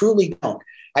 I truly don't.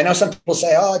 I know some people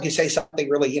say, if you say something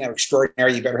really,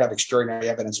 extraordinary, you better have extraordinary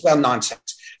evidence. Well,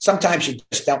 nonsense. Sometimes you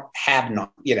just don't have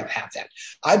that.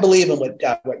 I believe in what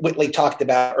Whitley talked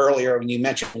about earlier when you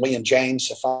mentioned William James,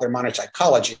 the father of modern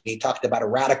psychology. He talked about a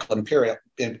radical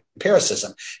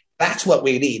empiricism. That's what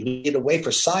we need. We need a way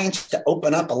for science to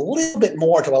open up a little bit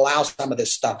more to allow some of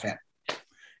this stuff in.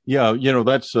 Yeah,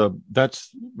 that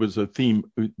was a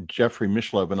theme. Jeffrey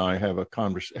Mishlev and I had a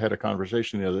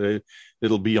conversation the other day.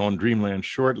 It'll be on Dreamland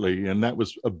shortly, and that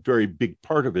was a very big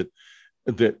part of it.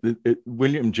 That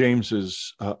William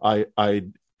James's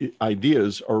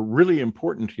ideas are really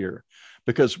important here,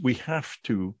 because we have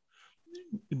to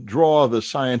draw the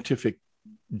scientific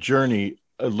journey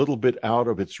a little bit out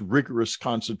of its rigorous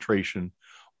concentration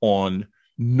on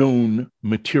known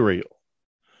material.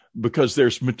 Because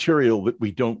there's material that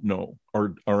we don't know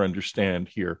or understand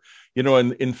here.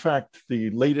 And in fact, the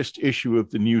latest issue of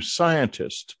the New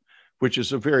Scientist, which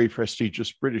is a very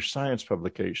prestigious British science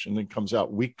publication that comes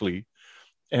out weekly,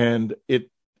 and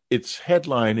its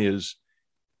headline is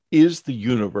the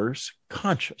universe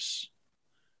conscious?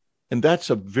 And that's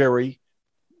a very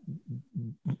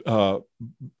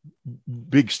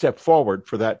big step forward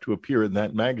for that to appear in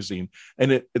that magazine.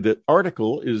 And the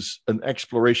article is an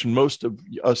exploration. Most of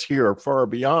us here are far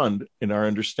beyond in our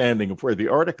understanding of where the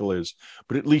article is,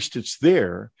 but at least it's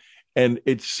there. And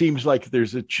it seems like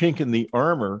there's a chink in the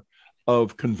armor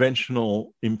of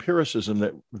conventional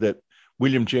empiricism that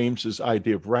William James's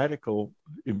idea of radical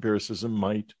empiricism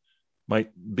might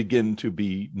begin to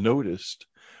be noticed.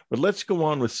 But let's go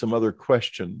on with some other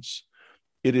questions.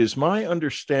 It is my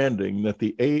understanding that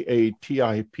the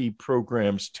AATIP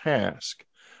program's task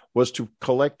was to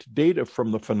collect data from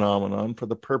the phenomenon for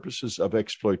the purposes of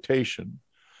exploitation.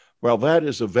 While that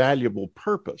is a valuable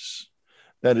purpose,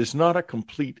 that is not a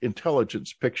complete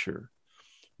intelligence picture.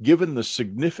 Given the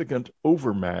significant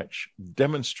overmatch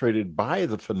demonstrated by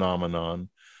the phenomenon,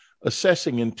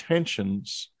 assessing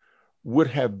intentions would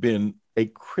have been a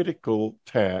critical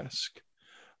task.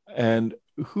 And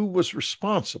who was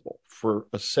responsible for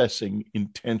assessing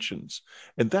intentions?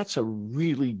 And that's a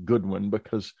really good one,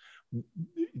 because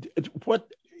what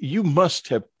you must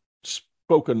have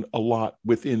spoken a lot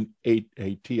within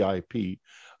AATIP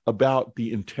about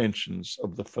the intentions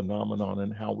of the phenomenon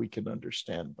and how we can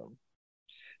understand them.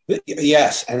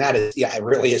 Yes, and that is, it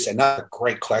really is another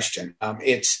great question.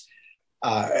 It's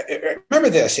remember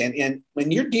this, and when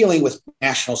you're dealing with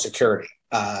national security,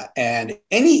 and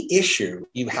any issue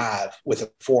you have with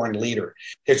a foreign leader,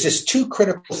 there's just two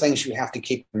critical things you have to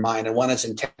keep in mind, and one is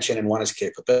intention and one is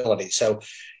capability. So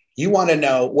you want to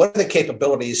know, what are the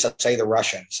capabilities of, say, the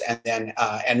Russians, and then,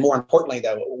 and more importantly,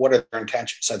 though, what are their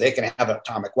intentions? So they can have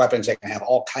atomic weapons, they can have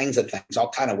all kinds of things, all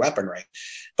kind of weaponry.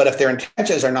 But if their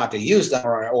intentions are not to use them,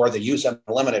 or they use them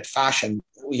in a limited fashion,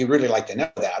 you really like to know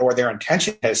that. Or their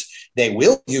intention is they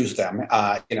will use them,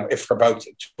 if provoked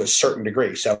to a certain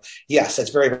degree. So yes,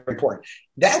 that's very, very important.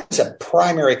 That was a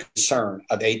primary concern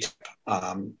of AATIP,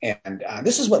 and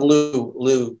this is what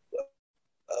Lou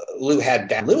had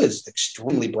down. Lou is an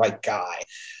extremely bright guy,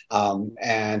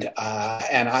 and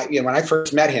I, when I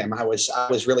first met him, I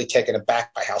was really taken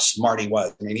aback by how smart he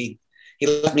was. I mean, he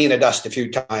left me in the dust a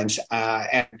few times,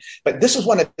 but this is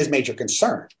one of his major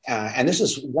concerns, and this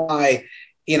is why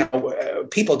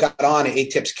people got on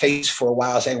AATIP's case for a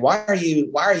while, saying, why are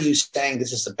you saying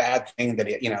this is a bad thing, that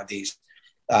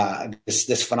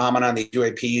this phenomenon, the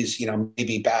UAPs, may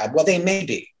be bad? Well, they may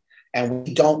be. And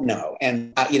we don't know.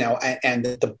 And, and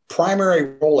the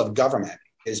primary role of government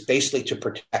is basically to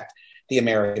protect the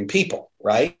American people,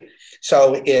 right?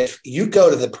 So if you go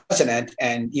to the president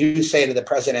and you say to the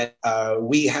president,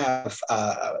 we have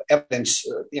evidence,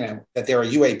 that there are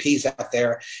UAPs out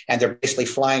there, and they're basically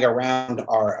flying around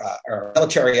our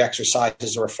military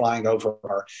exercises, or flying over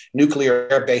our nuclear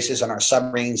air bases and our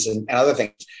submarines and other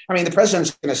things. I mean, the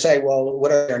president's going to say, well,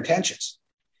 what are their intentions?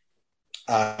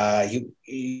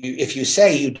 If you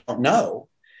say you don't know,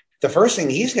 the first thing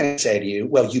he's going to say to you,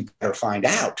 well, you better find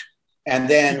out. And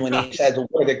then when he says,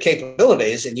 what are their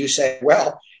capabilities? And you say,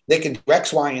 well, they can do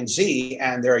X, Y, and Z,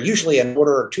 and they're usually an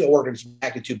order or two orders of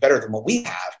magnitude better than what we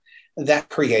have. that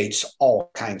creates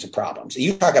all kinds of problems.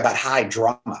 You talk about high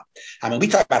drama. I mean, we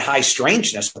talk about high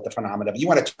strangeness with the phenomena, but you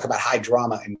want to talk about high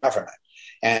drama in government.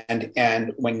 And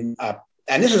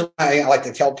this is why I like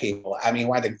to tell people, I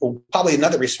mean, probably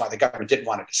another reason why the government didn't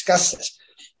want to discuss this.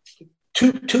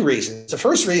 Two reasons. The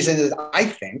first reason is, I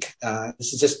think,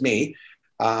 this is just me,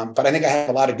 but I think I have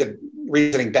a lot of good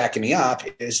reasoning backing me up,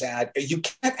 is that you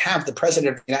can't have the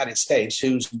president of the United States,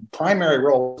 whose primary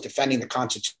role is defending the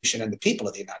Constitution and the people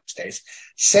of the United States,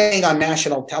 saying on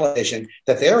national television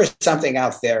that there is something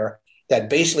out there that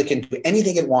basically can do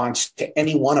anything it wants to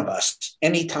any one of us,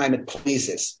 anytime it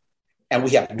pleases, and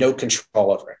we have no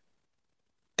control over it.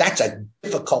 That's a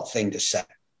difficult thing to say,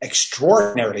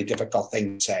 extraordinarily difficult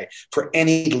thing to say for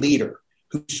any leader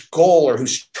whose goal or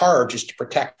whose charge is to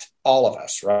protect all of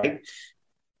us, right?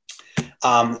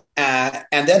 And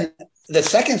then the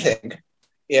second thing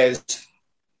is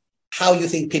how you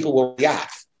think people will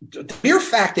react. The mere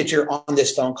fact that you're on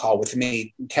this phone call with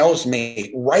me tells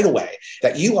me right away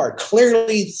that you are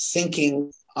clearly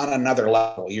thinking on another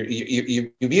level.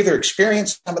 You've either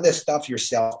experienced some of this stuff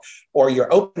yourself, or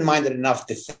you're open-minded enough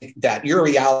to think that your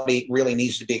reality really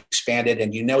needs to be expanded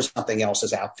and you know something else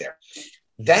is out there.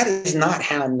 That is not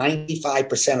how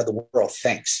 95% of the world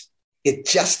thinks. It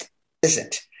just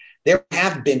isn't. There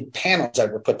have been panels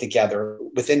that were put together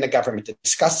within the government to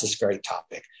discuss this very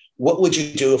topic. What would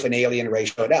you do if an alien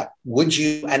race showed up? Would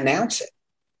you announce it?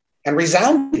 And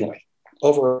resoundingly,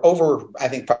 over I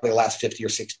think probably the last 50 or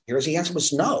 60 years, the answer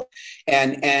was no.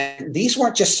 And these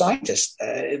weren't just scientists.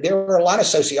 There were a lot of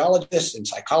sociologists and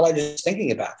psychologists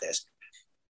thinking about this.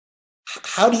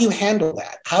 How do you handle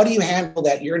that? How do you handle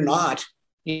that you're not,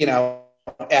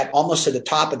 at almost to the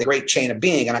top of the great chain of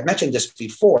being? And I've mentioned this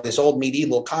before, this old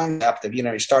medieval concept of,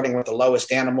 you're starting with the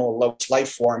lowest animal, lowest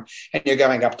life form, and you're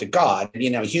going up to God. And,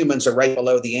 humans are right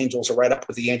below the angels, or right up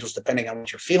with the angels, depending on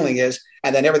what your feeling is.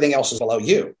 And then everything else is below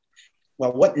you.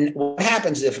 Well, what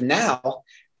happens if now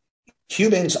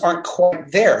humans aren't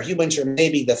quite there? Humans are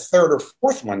maybe the third or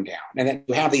fourth one down. And then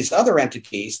you have these other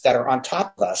entities that are on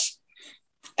top of us,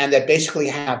 and that basically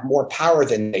have more power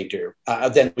than they do,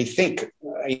 than we think,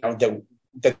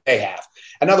 that they have.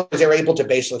 In other words, they're able to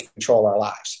basically control our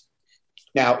lives.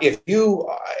 Now, if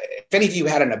any of you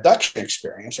had an abduction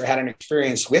experience or had an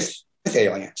experience with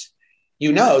aliens,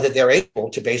 you know that they're able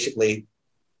to basically,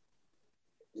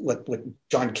 what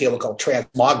John Keel called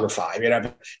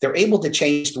transmogrify. They're able to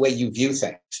change the way you view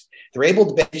things. They're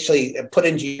able to basically put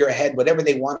into your head whatever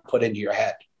they want to put into your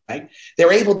head. Right?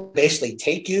 They're able to basically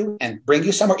take you and bring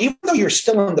you somewhere, even though you're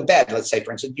still in the bed. Let's say,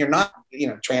 for instance, you're not,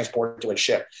 transported to a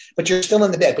ship, but you're still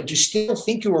in the bed, but you still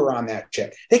think you were on that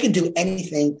ship. They can do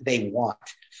anything they want.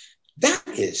 That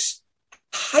is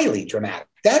highly dramatic.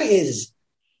 That is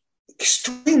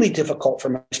extremely difficult for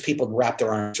most people to wrap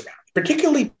their arms around,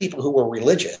 particularly people who are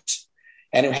religious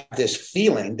and who have this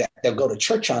feeling that they'll go to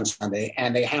church on Sunday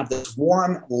and they have this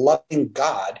warm, loving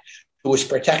God who is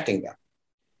protecting them.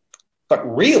 But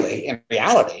really, in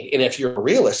reality, and if you're a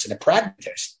realist and a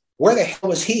pragmatist, where the hell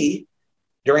was he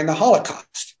during the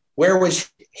Holocaust? Where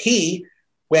was he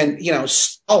when,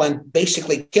 Stalin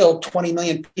basically killed 20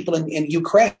 million people in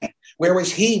Ukraine? Where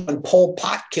was he when Pol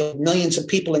Pot killed millions of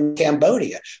people in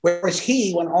Cambodia? Where was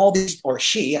he when all these, or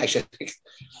she, I should think,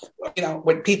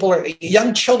 when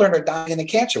young children are dying in the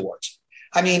cancer wards?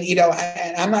 I mean,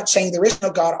 and I'm not saying there is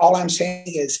no God. All I'm saying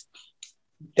is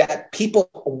that people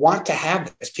want to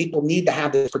have this. People need to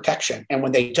have this protection. And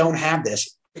when they don't have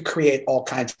this, it create all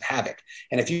kinds of havoc.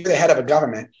 And if you're the head of a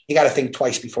government, you got to think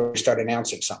twice before you start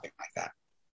announcing something like that.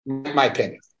 My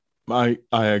opinion.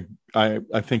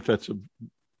 I think that's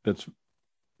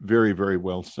very, very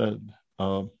well said.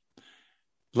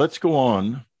 Let's go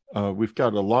on. We've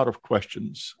got a lot of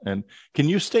questions. And can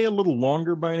you stay a little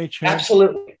longer by any chance?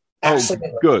 Absolutely.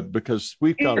 Absolutely. Oh, good, because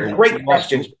we've got great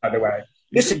questions, by the way.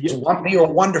 These are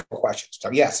wonderful questions.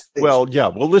 So yes. Please. Well, yeah.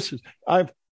 Well,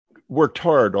 I've worked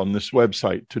hard on this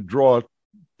website to draw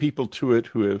people to it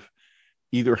who have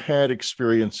either had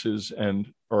experiences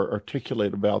and are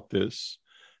articulate about this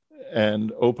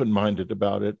and open-minded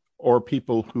about it, or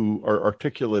people who are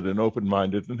articulate and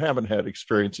open-minded and haven't had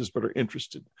experiences but are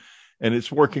interested. And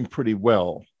it's working pretty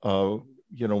well.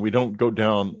 We don't go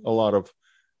down a lot of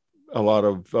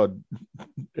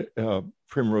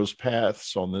primrose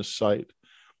paths on this site.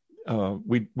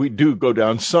 We do go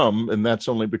down some, and that's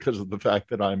only because of the fact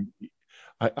that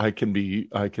I can be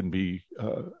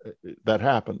that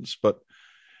happens. But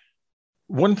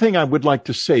one thing I would like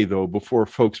to say, though, before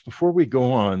we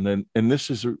go on, and this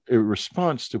is a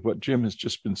response to what Jim has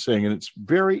just been saying, and it's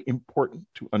very important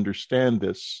to understand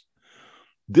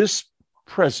this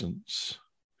presence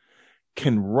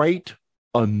can right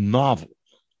a novel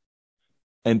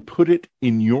and put it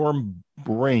in your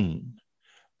brain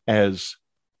as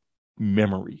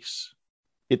memories.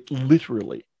 It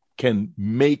literally can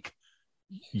make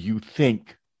you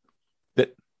think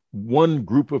that one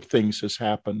group of things has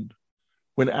happened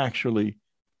when actually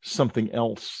something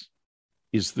else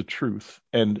is the truth.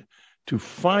 And to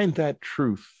find that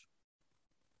truth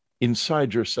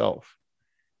inside yourself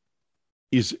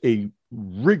is a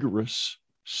rigorous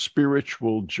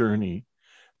spiritual journey.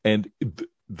 And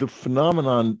the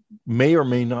phenomenon may or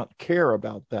may not care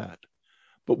about that,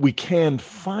 but we can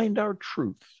find our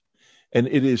truth. And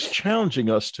it is challenging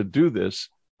us to do this,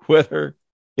 whether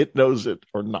it knows it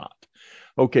or not.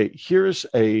 Okay, here's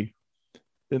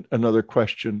another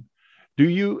question. Do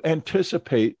you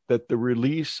anticipate that the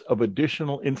release of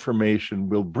additional information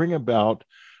will bring about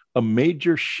a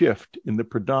major shift in the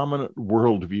predominant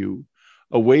worldview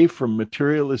away from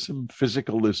materialism,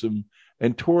 physicalism,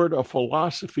 and toward a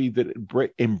philosophy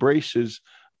that embraces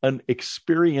an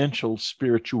experiential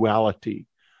spirituality,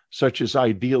 such as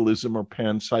idealism or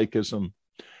panpsychism?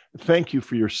 Thank you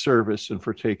for your service and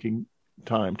for taking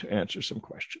time to answer some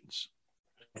questions.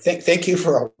 Thank you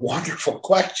for a wonderful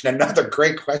question. Another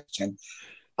great question.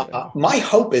 My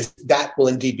hope is that will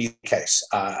indeed be the case.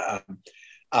 Probably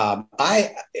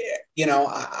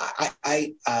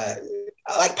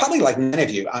like many of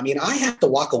you, I mean, I have to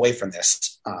walk away from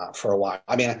this for a while.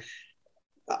 I mean,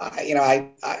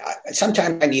 I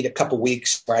sometimes I need a couple of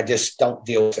weeks where I just don't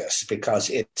deal with this because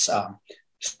it's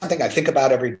something I think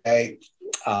about every day.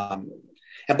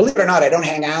 And believe it or not, I don't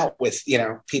hang out with,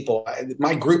 people.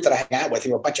 My group that I hang out with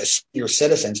are a bunch of senior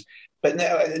citizens, but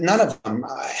none of them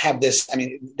have this. I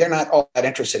mean, they're not all that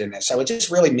interested in this. So it's just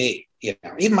really me.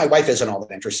 Even my wife isn't all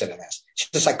that interested in this. She's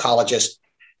a psychologist,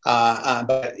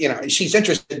 but she's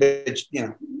interested. But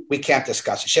we can't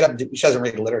discuss it. She doesn't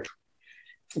read the literature.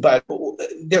 But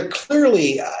there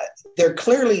clearly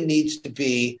needs to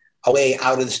be a way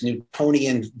out of this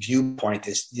Newtonian viewpoint,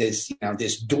 this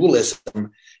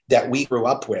dualism that we grew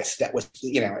up with, that was,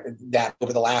 that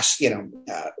over the last,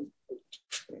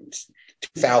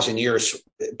 2,000 years,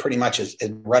 pretty much is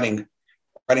running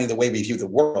the way we view the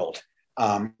world.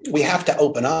 We have to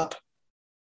open up.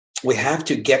 We have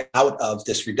to get out of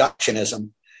this reductionism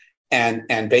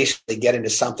and basically get into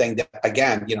something that,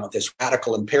 again, this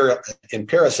radical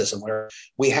empiricism, where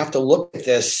we have to look at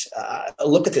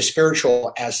the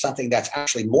spiritual as something that's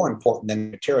actually more important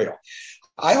than material.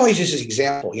 I always use this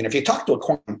example. If you talk to a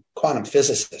quantum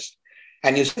physicist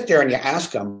and you sit there and you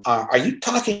ask them, are you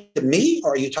talking to me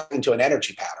or are you talking to an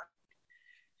energy pattern?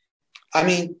 I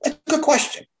mean, it's a good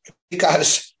question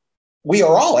because we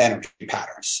are all energy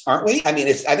patterns, aren't we? I mean,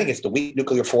 I think it's the weak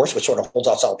nuclear force which sort of holds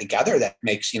us all together that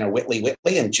makes,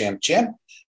 Whitley and Jim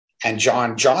and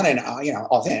John and,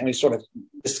 all that. I mean, sort of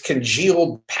this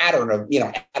congealed pattern of,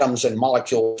 atoms and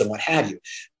molecules and what have you.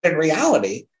 But in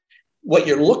reality, what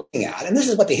you're looking at, and this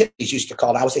is what the hippies used to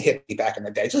call, I was a hippie back in the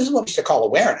day, so this is what we used to call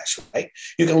awareness, right?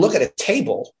 You can look at a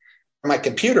table where my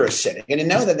computer is sitting and you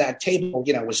know that table,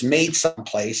 was made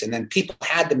someplace and then people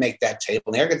had to make that table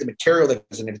and they're getting the material that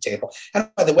goes into the table. And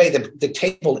by the way, the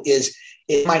table it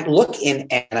might look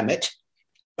inanimate,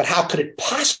 but how could it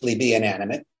possibly be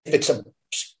inanimate if it's a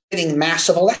spinning mass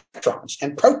of electrons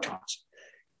and protons?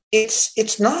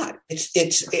 It's not.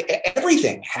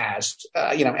 Everything has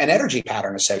an energy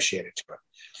pattern associated to it,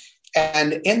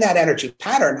 and in that energy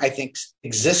pattern, I think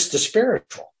exists the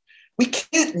spiritual. We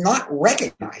can't not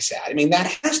recognize that. I mean,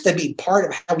 that has to be part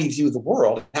of how we view the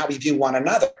world and how we view one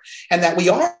another, and that we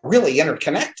are really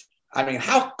interconnected. I mean,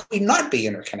 how could we not be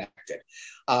interconnected?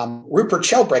 Rupert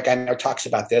Sheldrake, I know, talks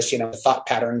about this. Thought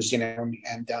patterns. And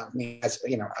he has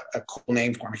a cool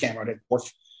name for him. I can't remember it.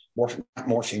 Not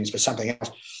morphemes, but something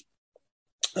else.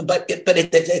 But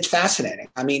it's fascinating.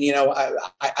 I mean,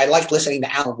 I like listening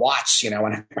to Alan Watts,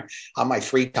 when on my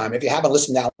free time. If you haven't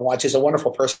listened to Alan Watts, he's a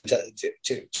wonderful person to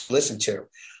listen to.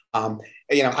 I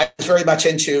was very much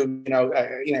into,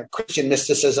 Christian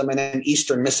mysticism and then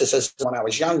Eastern mysticism when I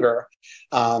was younger,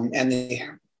 and the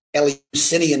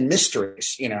Eleusinian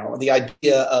mysteries, the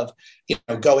idea of,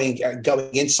 going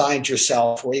inside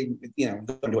yourself, or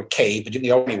go into a cave, but you can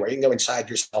go anywhere. You can go inside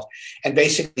yourself and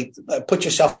basically put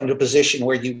yourself into a position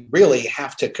where you really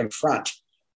have to confront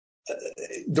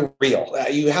the real.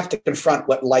 You have to confront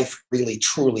what life really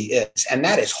truly is. And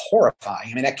that is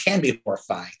horrifying. I mean, that can be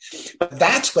horrifying, but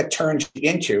that's what turns you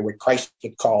into what Christ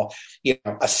would call,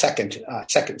 a second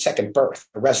birth,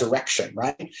 a resurrection,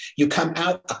 right? You come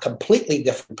out a completely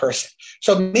different person.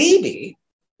 So maybe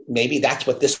that's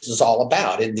what this is all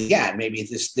about. In the end, maybe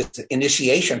this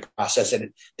initiation process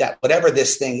and that whatever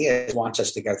this thing is wants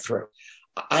us to go through.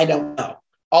 I don't know.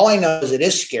 All I know is it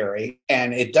is scary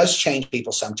and it does change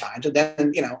people sometimes. And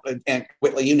then, and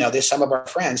Whitley, this, some of our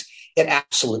friends, it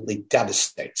absolutely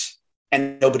devastates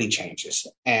and nobody changes.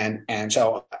 And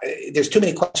so there's too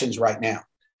many questions right now.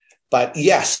 But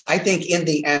yes, I think in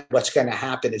the end, what's going to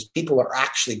happen is people are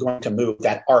actually going to move.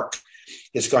 That arc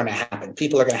is going to happen.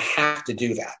 People are going to have to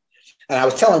do that. And I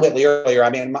was telling Whitley earlier,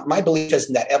 my belief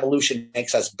isn't that evolution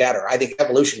makes us better. I think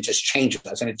evolution just changes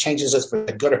us, and it changes us for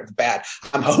the good or the bad.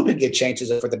 I'm hoping it changes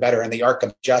us for the better. And the arc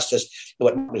of justice,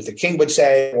 what Martin Luther King would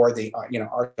say, or the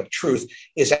arc of truth,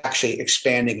 is actually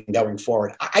expanding and going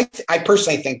forward. I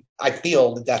personally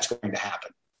feel that that's going to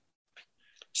happen.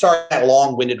 Sorry, that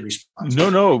long-winded response.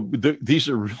 No, these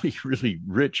are really, really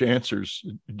rich answers,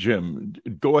 Jim.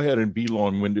 Go ahead and be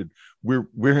long-winded.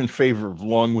 We're in favor of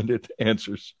long-winded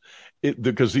answers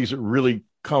because these are really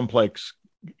complex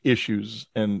issues,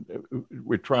 and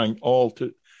we're trying all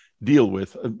to deal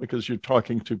with, because you're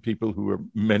talking to people who are,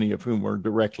 many of whom are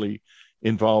directly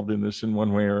involved in this in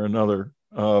one way or another.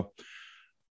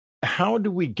 How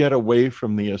do we get away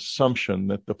from the assumption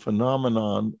that the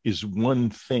phenomenon is one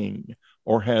thing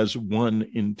or has one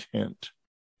intent?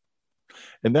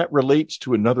 And that relates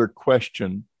to another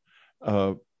question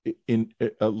in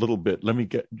a little bit. Let me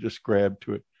just grab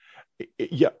to it.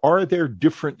 Yeah, are there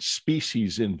different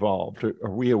species involved? Are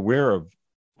we aware of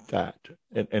that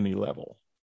at any level?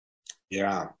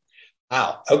 Yeah.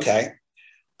 Wow. Okay.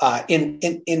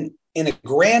 In a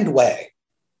grand way,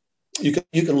 you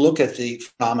can look at the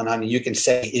phenomenon and you can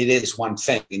say it is one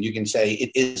thing, and you can say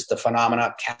it is the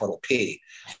phenomena, capital P.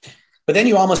 But then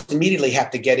you almost immediately have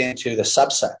to get into the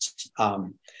subsets.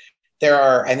 There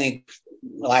are, I think,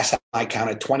 last time I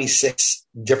counted, 26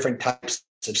 different types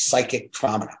of psychic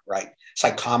phenomena, right?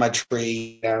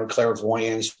 Psychometry,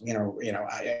 clairvoyance, you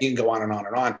can go on and on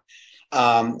and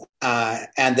on.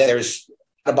 And there's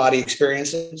out-of-body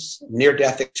experiences,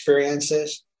 near-death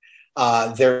experiences.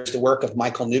 There's the work of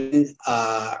Michael Newton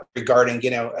regarding,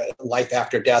 life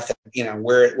after death,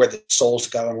 where the souls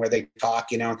go and where they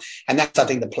talk, and that's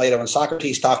something that Plato and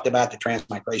Socrates talked about, the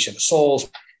transmigration of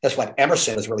souls. That's what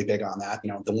Emerson was really big on, that,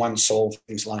 the one soul,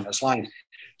 things along those lines.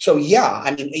 So,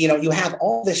 yeah, you have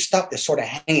all this stuff that's sort of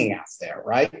hanging out there,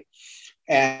 right?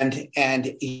 And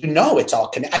it's all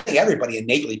connected. I think everybody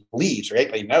innately believes or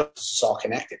innately knows it's all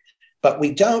connected. But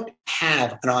we don't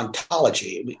have an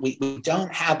ontology. We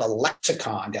don't have a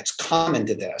lexicon that's common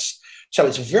to this. So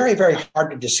it's very, very hard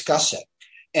to discuss it.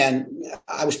 And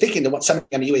I was speaking to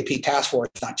somebody on the UAP task force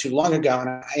not too long ago,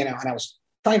 and I was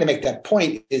trying to make that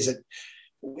point, is that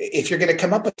if you're going to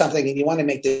come up with something and you want to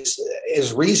make this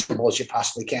as reasonable as you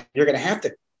possibly can, you're going to have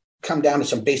to come down to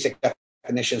some basic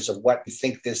definitions of what you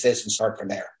think this is and start from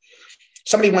there.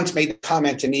 Somebody once made the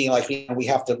comment to me, like, we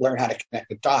have to learn how to connect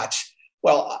the dots.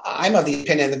 Well, I'm of the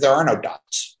opinion that there are no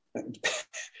dots.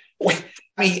 What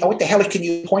the hell can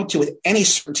you point to with any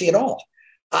certainty at all?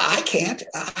 I can't.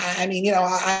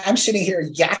 I'm sitting here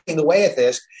yakking away at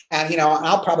this, and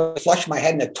I'll probably flush my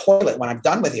head in a toilet when I'm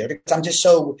done with here, because I'm just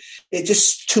it's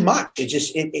just too much.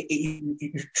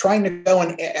 You're trying to go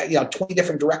in 20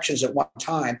 different directions at one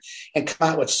time and come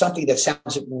out with something that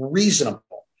sounds reasonable.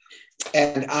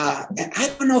 And I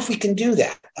don't know if we can do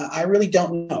that. I really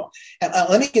don't know. And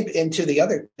let me get into the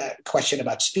other question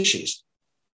about species.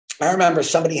 I remember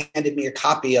somebody handed me a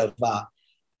copy of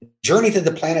Journey to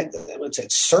the Planet. What's it?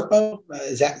 Serpo?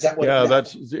 Is that what? Yeah,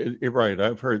 that's right.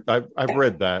 I've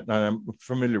read that, and I'm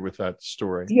familiar with that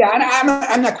story. Yeah, and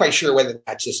I'm not quite sure whether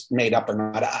that's just made up or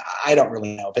not. I don't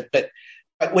really know. But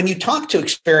when you talk to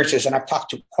experiences, and I've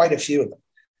talked to quite a few of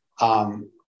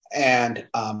them,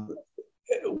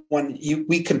 when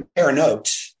we compare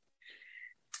notes,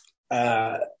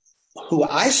 who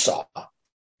I saw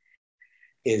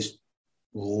is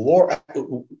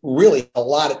really a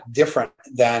lot different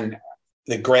than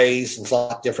the Grays, a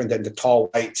lot different than the tall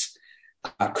whites.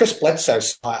 Chris Bledsoe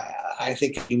saw, I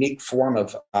think, a unique form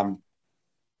of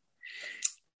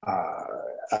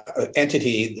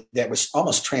entity that was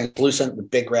almost translucent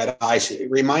with big red eyes. It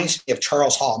reminds me of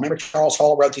Charles Hall. Remember Charles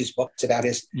Hall wrote these books about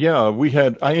his... Yeah,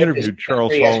 I interviewed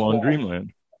Charles Hall on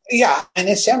Dreamland. Yeah, and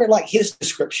it sounded like his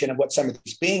description of what some of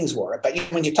these beings were. But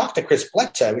when you talk to Chris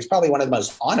Bledsoe, he's probably one of the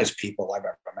most honest people I've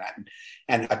ever met,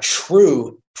 and a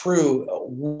true,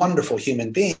 wonderful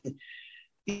human being.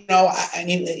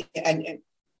 And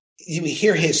you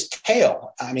hear his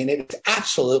tale. It's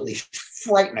absolutely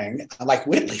frightening, like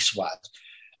Whitley's was.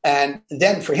 And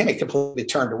then for him, it completely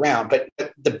turned around. But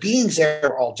the beings there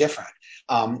are all different.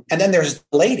 And then there's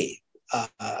the lady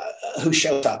who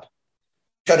showed up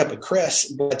with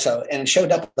Chris Bledsoe and showed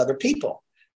up with other people.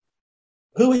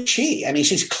 Who is she?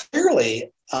 She's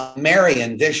clearly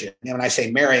Marian vision. When I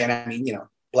say Marian,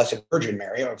 Blessed Virgin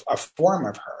Mary, a form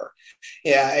of her.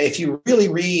 Yeah, if you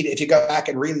go back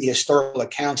and read the historical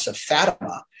accounts of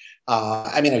Fatima,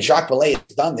 Jacques Vallée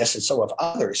has done this, and so have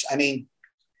others. I mean,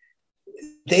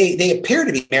 they appear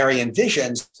to be Marian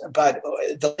visions, but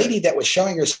the lady that was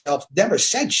showing herself never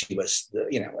said she was,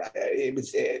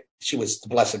 she was the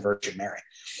Blessed Virgin Mary.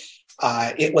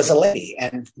 It was a lady,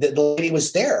 and the lady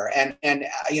was there. And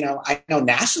I know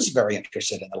NASA's very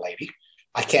interested in the lady.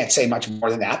 I can't say much more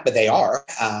than that, but they are.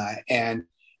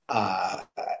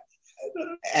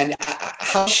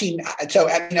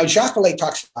 Jacques Vallée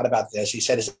talks a lot about this. He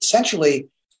said it's essentially,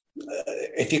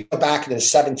 if you go back to the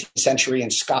 17th century in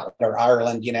Scotland or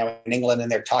Ireland, in England, and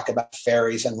they're talking about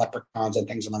fairies and leprechauns and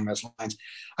things along those lines.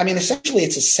 I mean, essentially,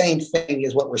 it's the same thing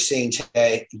as what we're seeing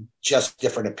today, just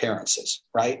different appearances,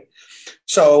 right?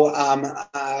 So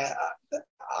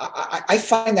I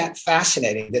find that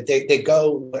fascinating that they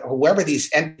go, whoever these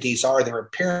entities are, they're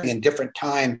appearing in different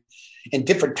times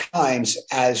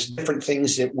as different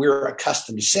things that we're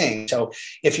accustomed to seeing. So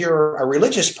if you're a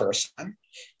religious person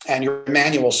and you're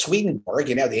Emanuel Swedenborg,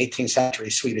 the 18th century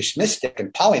Swedish mystic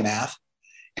and polymath,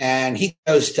 and he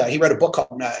wrote a book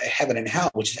called Heaven and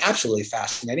Hell, which is absolutely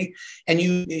fascinating. And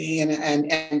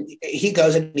he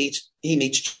goes and meets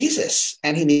Jesus,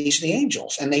 and he meets the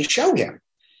angels, and they show him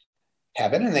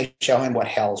heaven and they show him what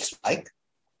hell's like.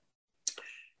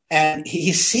 And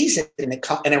he sees it in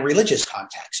a religious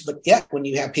context. But yet, when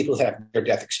you have people that have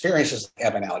near-death experiences, like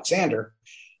Evan Alexander,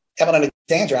 who I had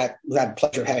the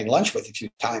pleasure of having lunch with a few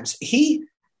times, he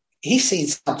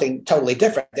sees something totally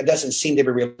different. There doesn't seem to be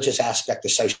a religious aspect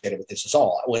associated with this at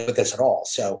all.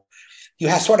 So you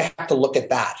sort of have to look at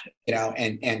that,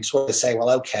 and sort of say,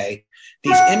 well, okay,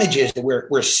 these images that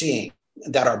we're seeing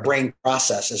that our brain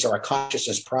processes or our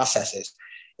consciousness processes,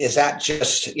 is that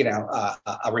just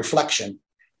a reflection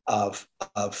of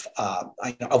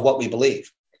what we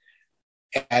believe?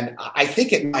 And I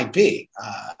think it might be.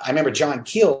 I remember John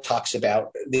Keel talks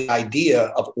about the idea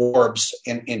of orbs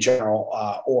in general,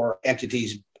 or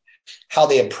entities, how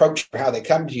they approach or how they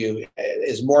come to you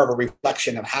is more of a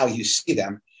reflection of how you see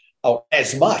them, or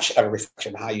as much of a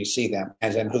reflection of how you see them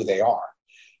as in who they are.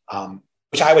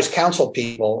 Which I always counsel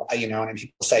people, and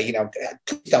people say,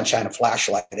 please don't shine a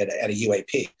flashlight at a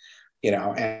UAP,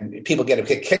 and people get a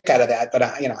kick out of that.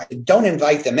 But, don't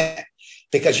invite them in,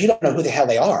 because you don't know who the hell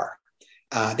they are.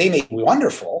 They may be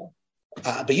wonderful,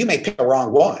 but you may pick the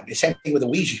wrong one. The same thing with a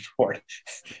Ouija board.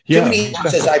 Too many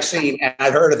houses I've seen, and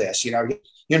I've heard of this, you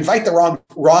invite the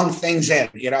wrong things in,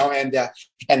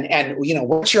 and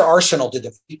what's your arsenal to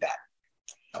defeat that?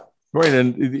 Right.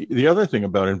 And the other thing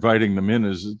about inviting them in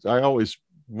is I always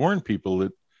warn people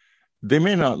that they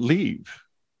may not leave.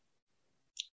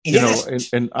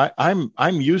 Yes. And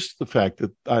I'm used to the fact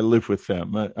that I live with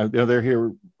them. They're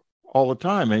here all the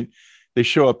time. They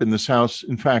show up in this house.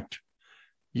 In fact,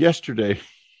 yesterday,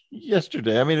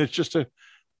 I mean, it's just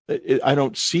I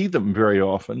don't see them very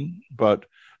often, but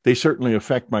they certainly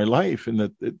affect my life, in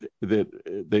that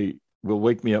they will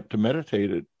wake me up to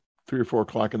meditate at 3 or 4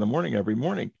 o'clock in the morning every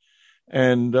morning.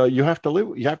 And you have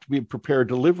to be prepared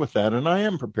to live with that. And I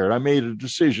am prepared. I made a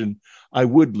decision I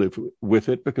would live with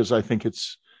it, because I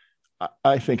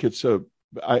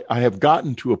have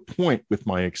gotten to a point with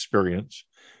my experience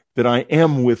that I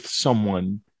am with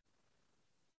someone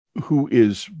who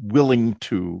is willing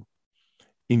to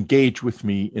engage with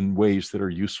me in ways that are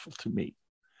useful to me.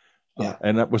 Yeah.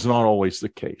 And that was not always the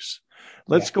case.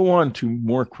 Let's go on to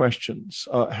more questions.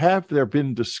 Have there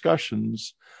been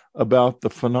discussions about the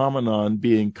phenomenon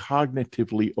being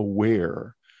cognitively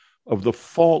aware of the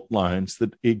fault lines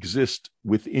that exist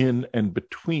within and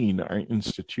between our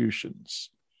institutions?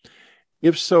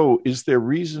 If so, is there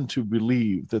reason to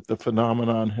believe that the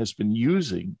phenomenon has been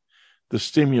using the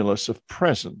stimulus of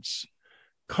presence,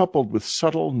 coupled with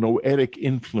subtle noetic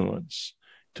influence,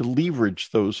 to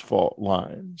leverage those fault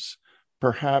lines,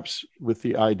 perhaps with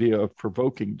the idea of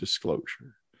provoking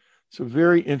disclosure? It's a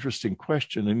very interesting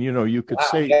question. And, you could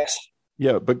say, yes.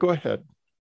 Yeah, but go ahead.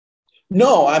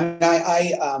 No, I mean,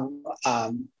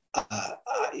 I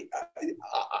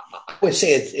would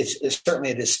say it's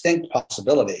certainly a distinct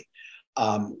possibility.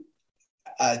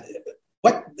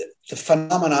 What the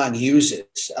phenomenon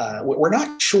uses, we're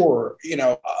not sure,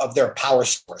 of their power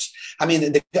source. I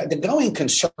mean, the going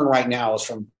concern right now is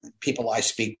from people I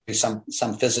speak to, some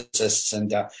physicists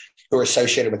and who are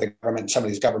associated with the government, some of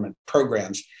these government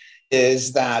programs,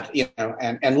 is that,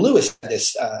 and Lewis said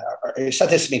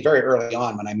this to me very early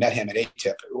on when I met him at ATIP.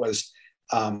 It was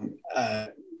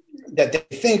that they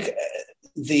think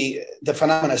the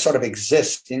phenomena sort of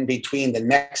exists in between the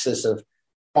nexus of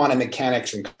quantum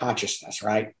mechanics and consciousness,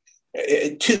 right?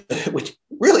 Which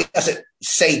really doesn't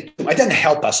say, it doesn't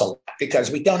help us a lot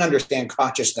because we don't understand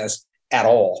consciousness at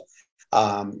all.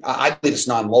 I believe it's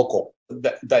non-local,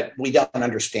 but we don't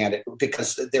understand it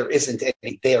because there isn't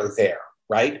any there,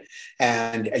 right?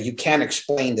 And you can't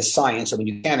explain the science. And when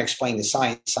you can't explain the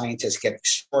science, scientists get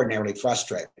extraordinarily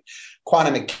frustrated.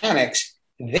 Quantum mechanics,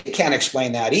 they can't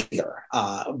explain that either,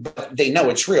 but they know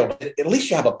it's real. But at least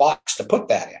you have a box to put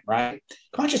that in, right?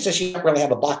 Consciousness, you don't really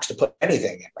have a box to put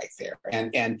anything in right there.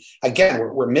 And again,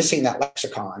 we're missing that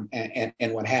lexicon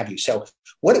and what have you. So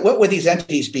what would these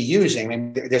entities be using? I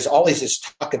mean, there's always this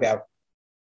talk about,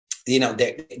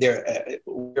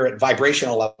 we're at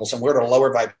vibrational levels and we're at a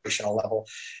lower vibrational level.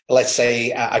 Let's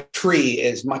say a tree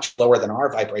is much lower than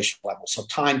our vibrational level. So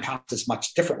time passes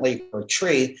much differently for a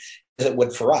tree as it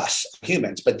would for us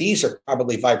humans. But these are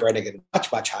probably vibrating at a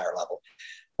much, much higher level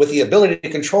with the ability to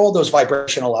control those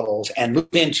vibrational levels and move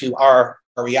into our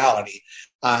reality.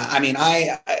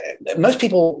 Most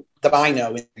people that I know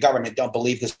in the government don't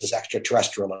believe this is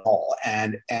extraterrestrial at all.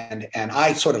 And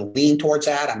I sort of lean towards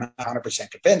that. I'm not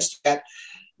 100% convinced yet,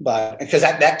 but because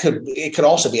it could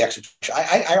also be extraterrestrial.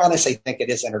 I honestly think it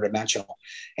is interdimensional,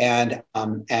 and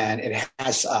it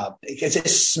has because it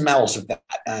smells of that.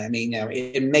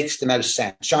 It makes the most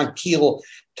sense. John Keel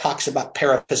talks about the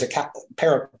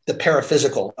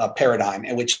paraphysical paradigm,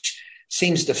 in which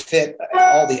seems to fit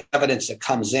all the evidence that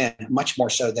comes in much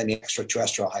more so than the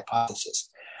extraterrestrial hypothesis.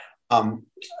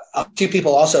 A few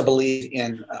people also believe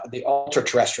in the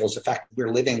ultra-terrestrials, the fact that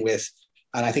we're living with,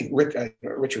 and I think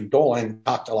Richard Dolan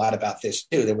talked a lot about this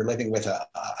too, that we're living with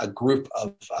a group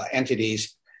of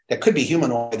entities that could be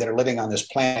humanoid that are living on this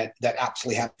planet that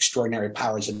absolutely have extraordinary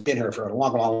powers and have been here for a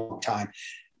long, long, long time.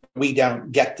 We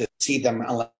don't get to see them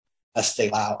unless they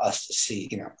allow us to see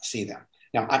them.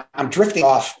 Now, I'm drifting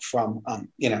off from,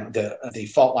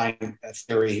 the fault line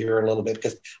theory here a little bit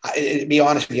because, to be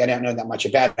honest with you, I don't know that much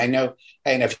about it. I know,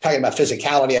 and if you're talking about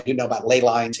physicality, I do know about ley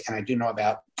lines, and I do know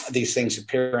about these things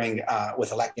appearing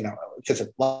because a lot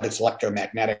of it's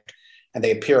electromagnetic, and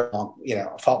they appear along,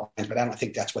 fault lines. But I don't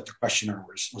think that's what the questioner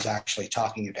was actually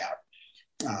talking about.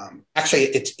 Actually,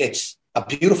 it's a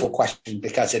beautiful question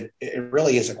because it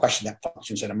really is a question that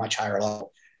functions at a much higher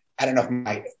level. I don't know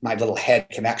if my little head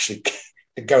can actually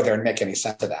go there and make any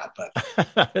sense of that, but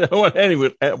it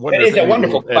is a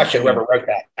wonderful question. Whoever wrote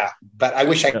that, but I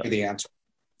wish I knew the answer.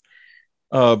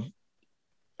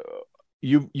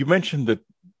 You mentioned that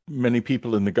many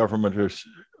people in the government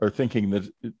are thinking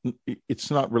that it's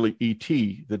not really ET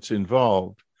that's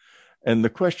involved, and the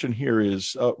question here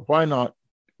is why not?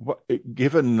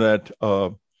 Given that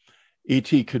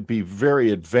ET could be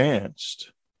very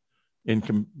advanced in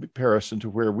comparison to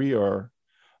where we are.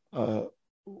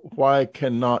 Why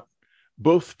cannot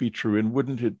both be true? And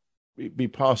wouldn't it be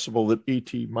possible that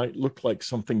ET might look like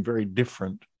something very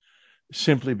different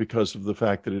simply because of the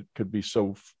fact that it could be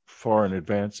so far in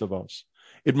advance of us?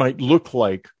 It might look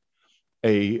like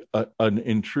an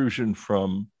intrusion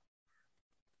from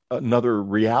another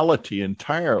reality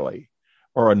entirely,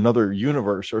 or another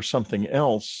universe, or something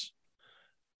else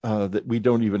that we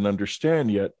don't even understand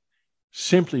yet,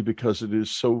 simply because it is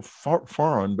so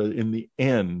foreign. But in the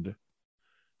end,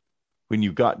 when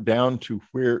you got down to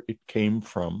where it came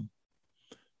from,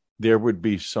 there would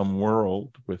be some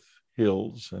world with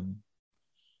hills and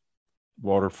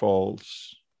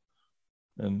waterfalls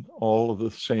and all of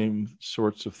the same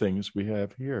sorts of things we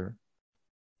have here.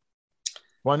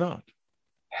 Why not?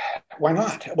 Why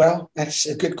not? Well, that's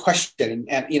a good question.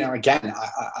 And again,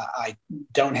 I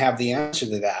don't have the answer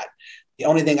to that. The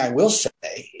only thing I will say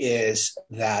is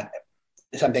that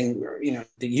something,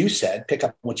 that you said, pick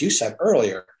up what you said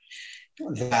earlier,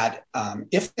 that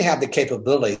if they have the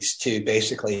capabilities to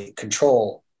basically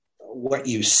control what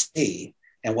you see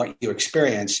and what you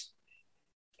experience,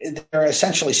 they're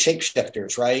essentially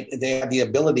shapeshifters, right? They have the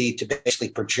ability to basically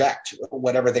project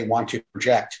whatever they want to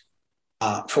project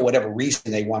for whatever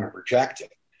reason they want to project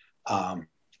it.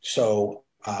 So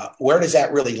where does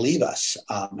that really leave us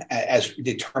as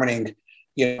determining,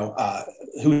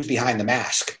 who's behind the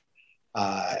mask?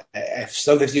 If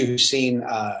those of you who've seen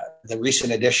the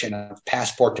recent edition of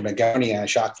Passport to Magonia,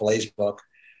 Jacques Vallée's book,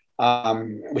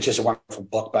 which is a wonderful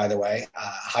book, by the way,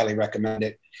 highly recommend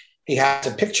it. He has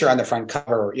a picture on the front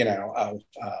cover, of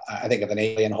I think of an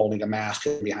alien holding a mask.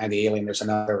 Behind the alien, there's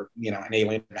another, an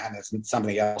alien behind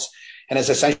somebody else, and it's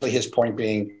essentially his point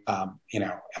being,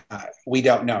 we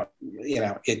don't know.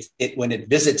 It when it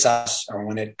visits us or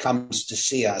when it comes to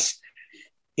see us,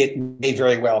 it may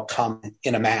very well come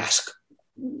in a mask.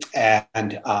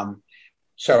 And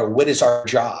so, what is our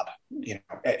job?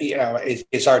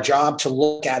 It's our job to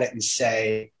look at it and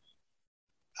say,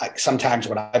 sometimes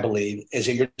what I believe is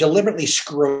that you're deliberately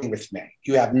screwing with me.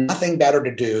 You have nothing better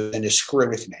to do than to screw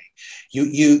with me.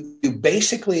 You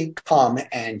basically come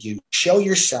and you show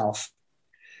yourself,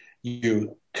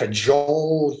 you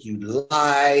cajole, you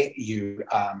lie, you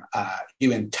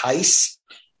entice,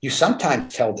 you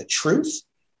sometimes tell the truth,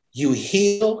 you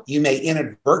heal, you may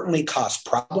inadvertently cause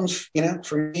problems,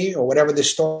 for me or whatever the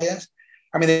story is.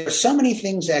 I mean, there's so many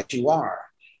things that you are,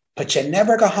 but you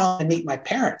never go home and meet my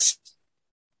parents.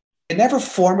 You never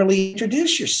formally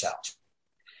introduce yourself.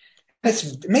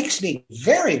 It makes me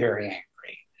very, very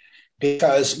angry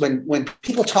because when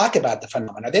people talk about the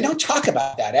phenomena, they don't talk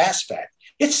about that aspect.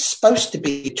 It's supposed to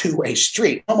be a two-way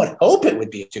street. One would hope it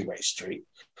would be a two-way street.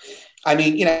 I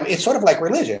mean, it's sort of like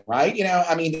religion, right?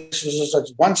 I mean, this is a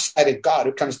one-sided God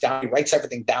who comes down, he writes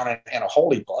everything down in a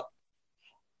holy book.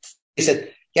 He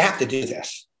said, you have to do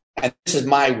this. And this is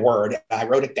my word. And I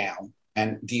wrote it down.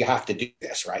 And do you have to do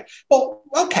this, right? Well,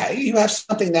 okay, you have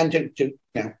something then to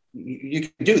you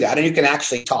can do that. And you can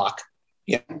actually talk,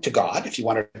 to God if you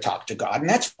wanted to talk to God. And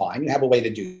that's fine. You have a way to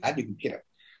do that. You can,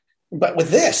 But with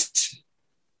this,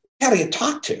 how do you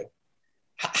talk to?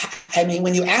 I mean,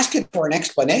 when you ask it for an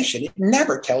explanation, it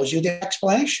never tells you the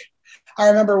explanation. I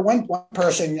remember one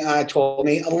person told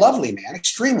me, a lovely man,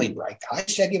 extremely bright guy,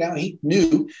 said, he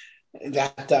knew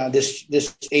that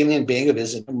this alien being of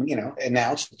his,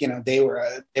 announced, they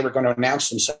were going to announce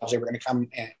themselves. They were going to come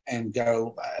and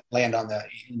go land on the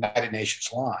United Nations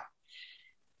lawn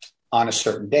on a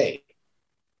certain date.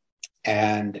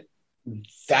 And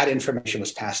that information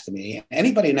was passed to me.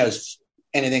 Anybody who knows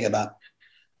anything about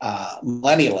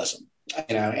millennialism,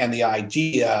 and the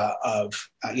idea of,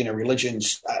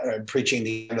 religions preaching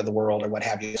the end of the world or what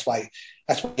have you. That's why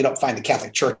you don't find the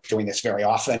Catholic Church doing this very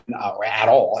often or at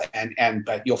all.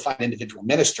 But you'll find individual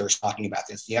ministers talking about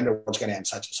this. The underworld's going to end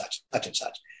such and such, such and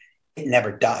such. It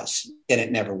never does, and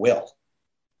it never will.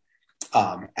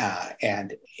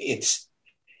 And it's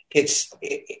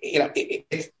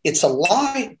a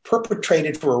lie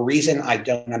perpetrated for a reason I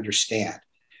don't understand.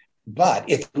 But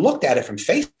if you looked at it from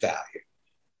face value,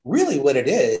 really what it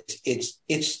is,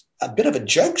 it's a bit of a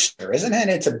jokester, isn't it?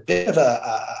 It's a bit of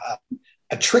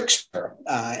a trickster.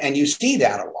 And you see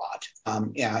that a lot,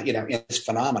 in this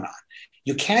phenomenon.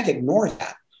 You can't ignore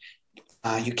that.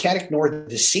 You can't ignore the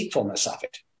deceitfulness of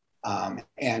it.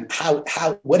 And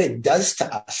how what it does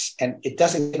to us, and it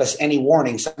doesn't give us any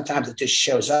warning. Sometimes it just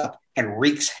shows up and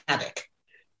wreaks havoc.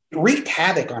 It wreaked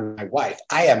havoc on my wife.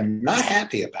 I am not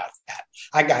happy about that.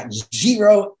 I got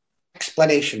zero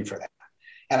explanation for that.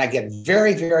 And I get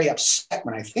very, very upset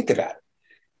when I think about it.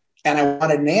 And I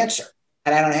want an answer,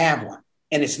 and I don't have one.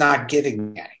 And it's not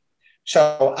giving me any.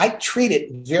 So I treat it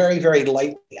very, very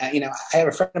lightly. I have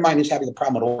a friend of mine who's having a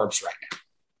problem with orbs right now,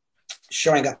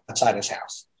 showing up outside his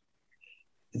house.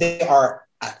 They are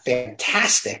a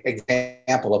fantastic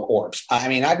example of orbs. I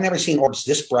mean, I've never seen orbs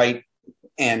this bright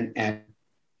and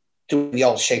doing the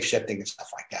old shape-shifting and stuff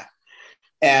like that.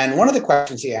 And one of the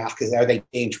questions he asked is, are they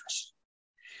dangerous?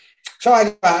 So I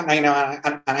go out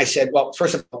and I said, well,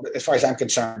 first of all, as far as I'm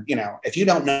concerned, if you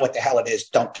don't know what the hell it is,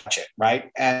 don't touch it,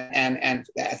 right? And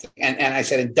I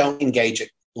said, and don't engage it.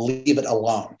 Leave it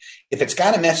alone. If it's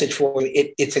got a message for you,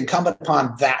 it's incumbent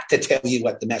upon that to tell you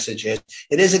what the message is.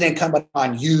 It isn't incumbent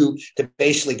upon you to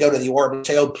basically go to the orb and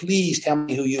say, oh, please tell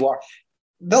me who you are.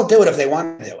 They'll do it if they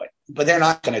want to do it, but they're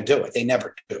not going to do it. They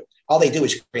never do. All they do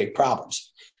is create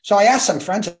problems. So I asked some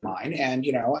friends of mine and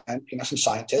some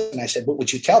scientists, and I said, what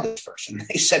would you tell this person? And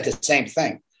they said the same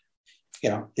thing.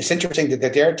 It's interesting that they're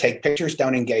there, take pictures,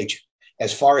 don't engage it.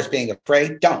 As far as being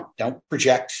afraid, don't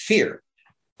project fear.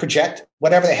 Project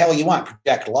whatever the hell you want.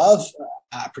 Project love,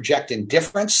 project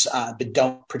indifference, but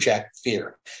don't project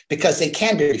fear, because they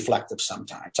can be reflective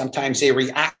sometimes. Sometimes they're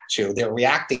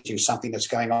reacting to something that's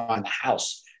going on in the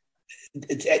house.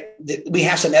 We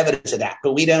have some evidence of that,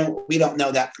 but we don't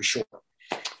know that for sure.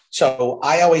 So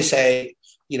I always say,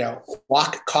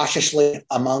 walk cautiously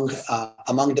amongst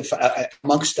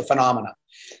the phenomena.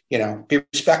 Be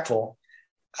respectful,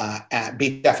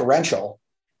 be deferential.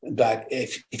 But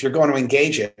if you're going to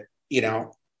engage it,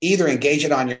 either engage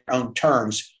it on your own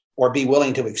terms or be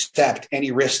willing to accept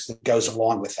any risk that goes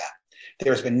along with that.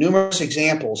 There's been numerous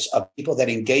examples of people that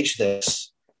engage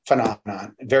this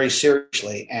phenomenon very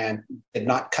seriously and did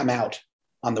not come out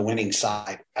on the winning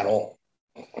side at all.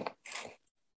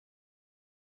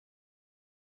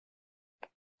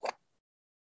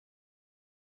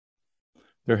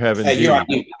 There have There you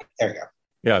go.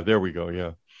 Yeah, there we go.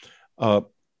 Yeah.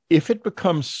 If it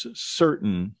becomes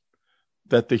certain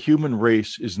that the human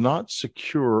race is not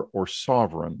secure or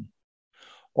sovereign,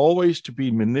 always to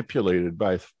be manipulated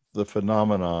by the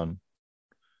phenomenon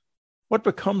what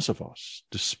becomes of us?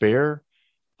 Despair,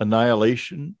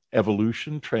 annihilation,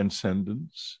 evolution,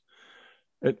 transcendence?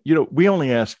 We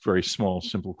only ask very small,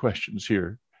 simple questions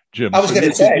here, Jim. I was going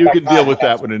to say, you can deal with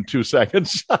that one in 2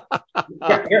 seconds.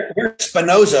 You're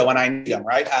Spinoza when I need him,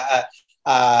 right?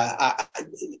 I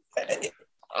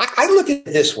look at it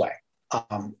this way.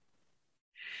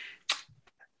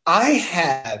 I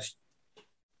have,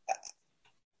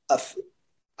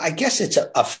 I guess it's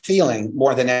a feeling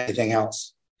more than anything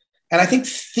else. And I think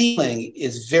feeling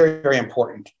is very, very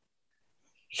important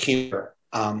here.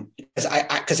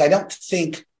 Because I don't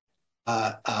think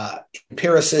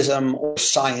empiricism or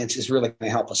science is really going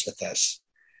to help us with this.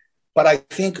 But I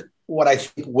think what I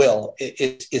think will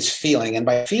is feeling. And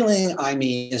by feeling, I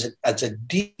mean it's a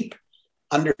deep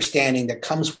understanding that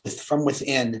comes from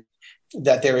within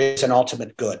that there is an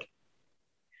ultimate good.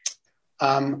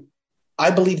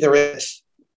 I believe there is.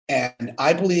 And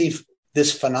I believe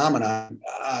this phenomenon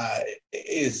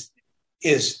is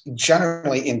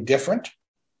generally indifferent.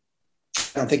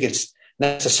 I don't think it's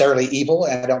necessarily evil,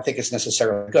 and I don't think it's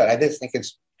necessarily good. I just think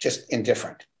it's just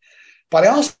indifferent. But I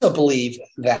also believe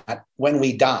that when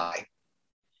we die,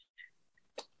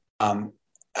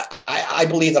 I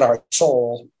believe that our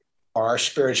soul or our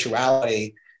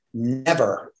spirituality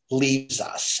never leaves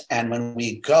us. And when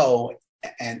we go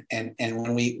and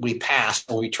when we pass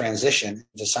or we transition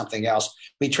into something else,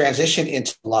 we transition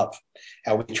into love.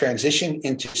 And we transition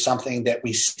into something that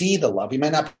we see the love. We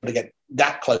may not be able to get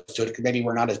that close to it because maybe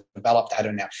we're not as developed. I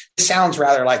don't know. It sounds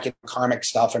rather like karmic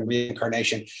stuff and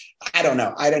reincarnation. I don't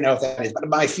know. I don't know if that is. But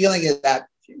my feeling is that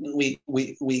we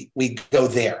go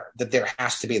there, that there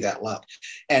has to be that love.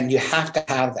 And you have to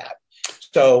have that.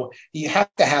 So you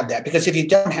have to have that, because if you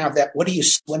don't have that, what are you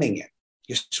swimming in?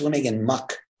 You're swimming in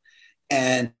muck.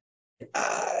 And,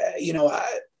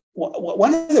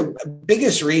 one of the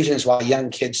biggest reasons why young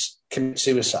kids commit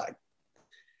suicide,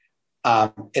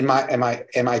 in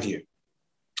my view,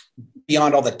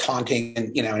 beyond all the taunting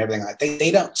and everything like that,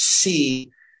 they don't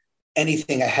see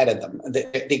anything ahead of them.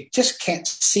 They just can't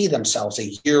see themselves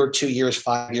a year or 2 years,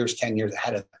 5 years, 10 years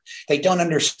ahead of them. They don't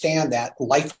understand that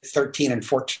life at 13 and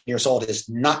 14 years old is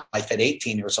not life at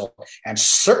 18 years old, and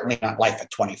certainly not life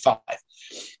at 25.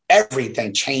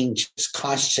 Everything changes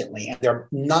constantly, and they're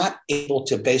not able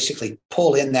to basically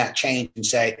pull in that change and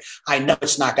say, I know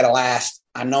it's not going to last.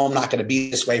 I know I'm not going to be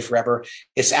this way forever.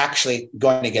 It's actually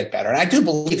going to get better. And I do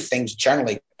believe things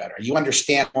generally get better. You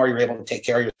understand more, you're able to take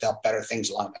care of yourself better, things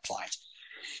along those lines.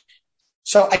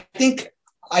 So I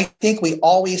think we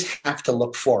always have to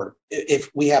look forward. If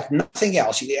we have nothing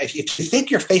else, if you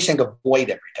think you're facing a void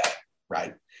every day,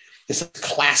 right? This is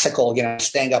classical,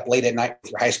 staying up late at night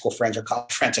with your high school friends or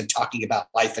college friends and talking about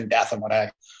life and death and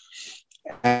whatever.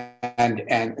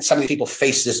 And some of these people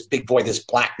face this big void, this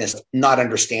blackness of not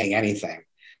understanding anything.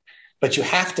 But you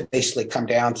have to basically come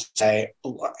down to say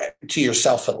to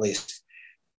yourself, at least,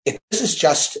 if this is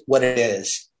just what it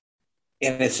is,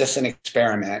 and it's just an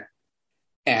experiment,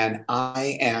 and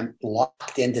I am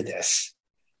locked into this,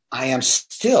 I am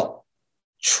still,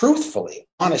 truthfully,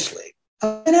 honestly,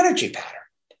 an energy pattern.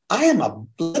 I am a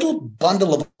little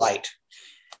bundle of light,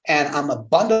 and I'm a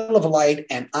bundle of light,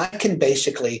 and I can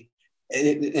basically,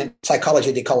 in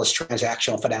psychology, they call this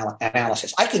transactional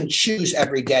analysis. I can choose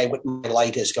every day what my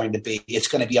light is going to be. It's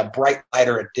going to be a bright light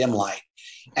or a dim light.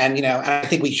 And, and I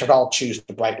think we should all choose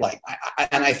the bright light.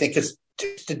 And I think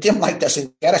the dim light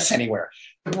doesn't get us anywhere.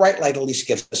 The bright light at least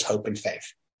gives us hope and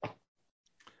faith.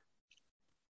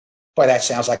 Boy, that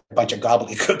sounds like a bunch of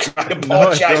gobbledygook. I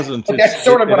apologize. No, it doesn't. That's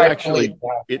sort of what I believe.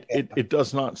 It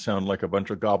does not sound like a bunch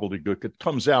of gobbledygook. It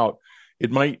comes out.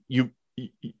 It might you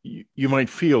might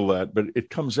feel that, but it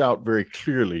comes out very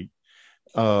clearly.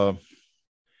 There.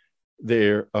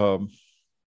 Let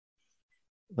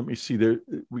me see. There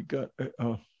we got.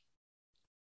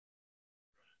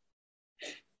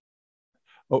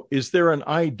 Is there an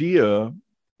idea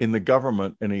in the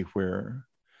government anywhere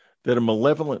that a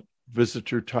malevolent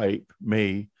visitor type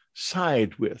may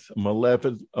side with a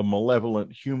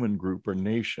malevolent human group or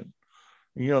nation?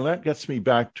 That gets me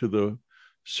back to the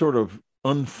sort of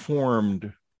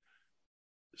unformed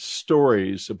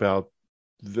stories about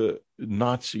the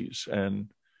Nazis and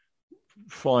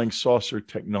flying saucer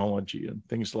technology and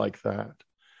things like that.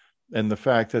 And the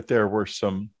fact that there were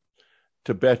some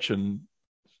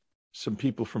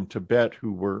people from Tibet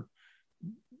who were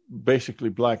basically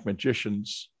black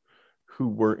magicians who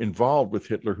were involved with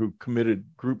Hitler, who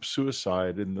committed group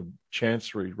suicide in the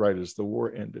chancellery right as the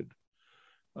war ended.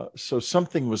 So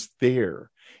something was there.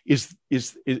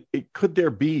 Could there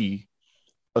be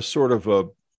a sort of a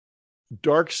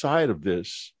dark side of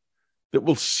this that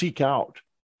will seek out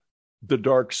the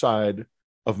dark side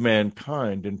of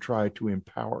mankind and try to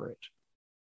empower it?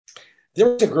 There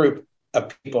was a group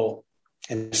of people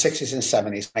in the 60s and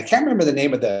 70s. I can't remember the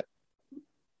name of the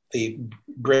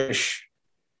British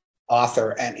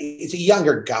author, and he's a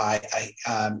younger guy.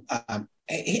 I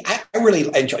really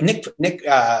enjoy Nick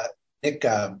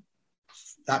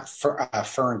not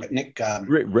Fern, but Nick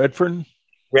Redfern.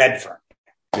 Redfern.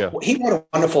 Yeah, he wrote a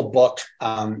wonderful book,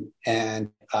 and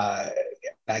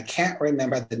I can't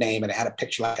remember the name, and it had a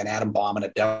picture like an atom bomb and a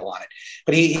devil on it.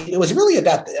 But it was really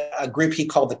about a group he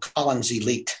called the Collins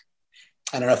Elite.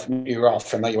 I don't know if you're all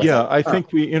familiar with that. Yeah, I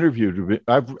think we interviewed.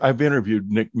 I've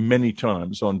interviewed Nick many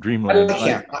times on Dreamland.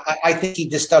 I think he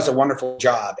just does a wonderful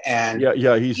job, and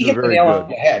yeah, he's he hit very the nail good. On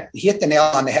the head. He hit the nail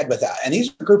on the head with that. And these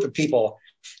are a group of people,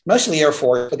 mostly Air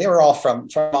Force, but they were all from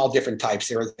all different types.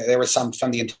 There were some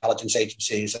from the intelligence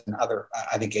agencies and other,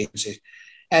 I think, agencies.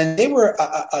 And they were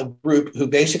a group who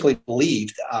basically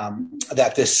believed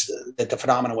that the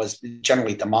phenomenon was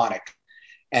generally demonic,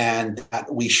 and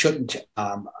that we shouldn't.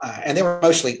 And they were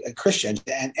mostly Christians,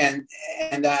 and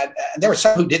there were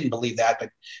some who didn't believe that, but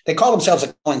they called themselves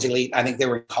a Collins Elite. I think they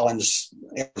were in Collins,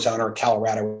 Arizona, or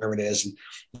Colorado, wherever it is, and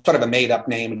sort of a made-up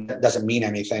name. It doesn't mean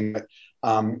anything, but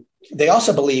they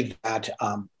also believed that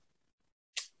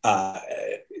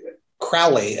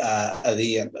Crowley,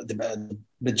 the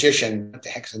magician, what the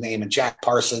heck's his name, and Jack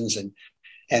Parsons,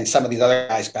 and some of these other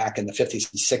guys back in the 50s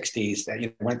and 60s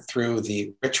that went through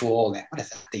the ritual, and what is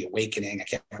that, the awakening? I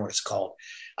can't remember what it's called.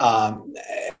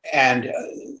 And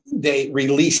they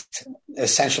released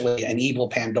essentially an evil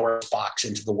Pandora's box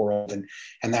into the world,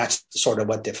 and that's sort of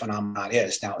what the phenomenon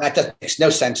is. Now, that makes no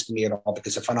sense to me at all,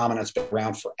 because the phenomenon has been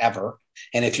around forever.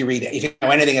 And if you know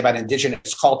anything about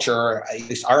indigenous culture, at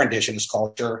least our indigenous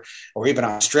culture, or even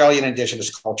Australian indigenous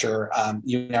culture,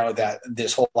 you know that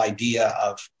this whole idea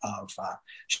of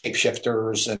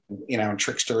shapeshifters and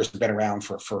tricksters have been around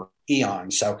for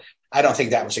eons. So I don't think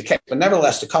that was the case. But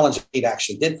nevertheless, the Collins Elite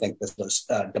actually did think this was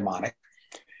demonic.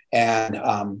 And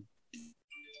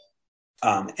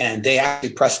they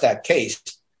actually pressed that case.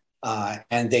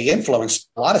 And they influenced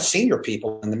a lot of senior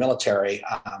people in the military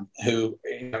who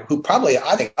probably,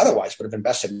 I think, otherwise would have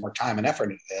invested more time and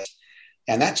effort into this.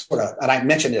 And that's and I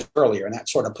mentioned this earlier, and that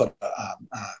sort of put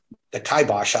the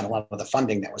kibosh on a lot of the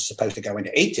funding that was supposed to go into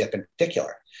ATIP in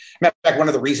particular. Matter of fact, one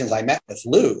of the reasons I met with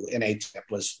Lou in ATIP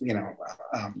was,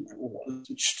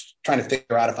 trying to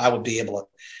figure out if I would be able to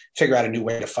figure out a new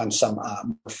way to fund some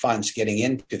more funds getting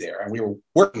into there. And we were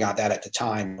working on that at the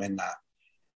time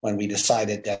when we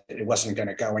decided that it wasn't going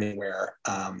to go anywhere,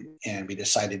 and we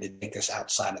decided to take this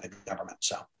outside of the government.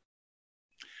 So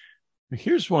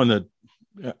here's one that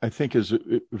I think is a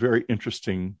very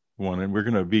interesting one, and we're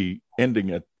going to be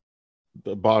ending at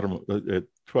the bottom at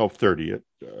 12:30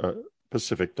 at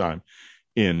Pacific time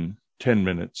in 10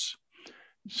 minutes.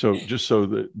 So just so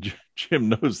that Jim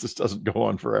knows this doesn't go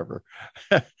on forever.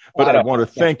 But I want to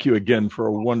thank you again for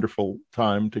a wonderful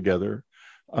time together.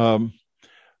 It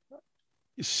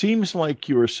seems like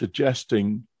you are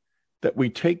suggesting that we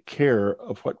take care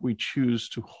of what we choose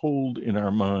to hold in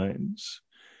our minds.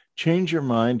 Change your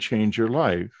mind, change your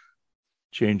life.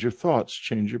 Change your thoughts,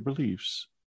 change your beliefs.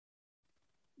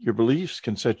 Your beliefs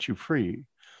can set you free.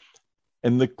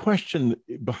 And the question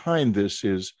behind this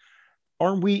is,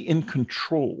 are we in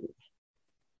control,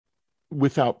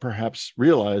 without perhaps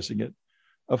realizing it,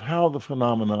 of how the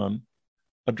phenomenon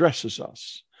addresses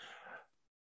us?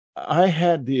 I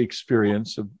had the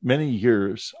experience of many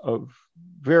years of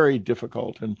very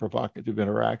difficult and provocative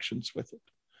interactions with it.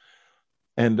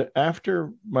 And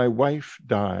after my wife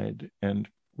died and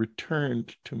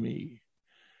returned to me,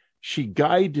 she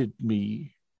guided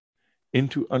me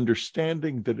into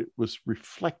understanding that it was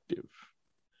reflective.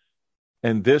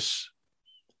 And this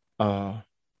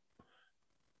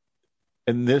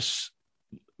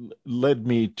led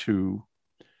me to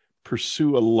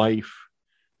pursue a life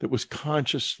that was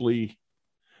consciously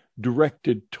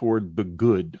directed toward the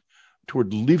good,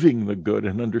 toward living the good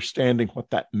and understanding what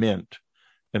that meant.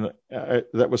 And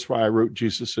that was why I wrote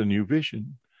Jesus, A New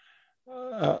Vision.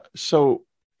 So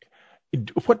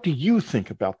what do you think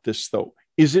about this, though?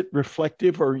 Is it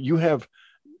reflective, or you have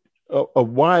a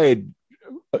wide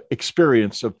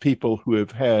experience of people who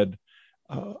have had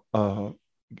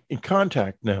in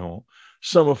contact now,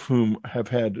 some of whom have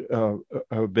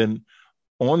been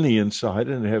on the inside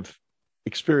and have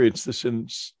experienced this in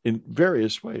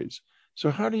various ways. So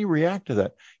how do you react to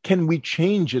that? Can we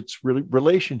change its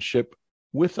relationship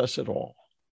with us at all?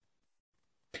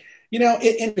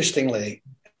 Interestingly,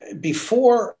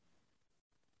 before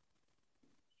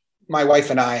my wife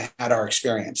and I had our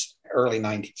experience, early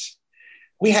 90s,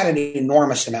 we had an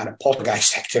enormous amount of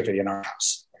poltergeist activity in our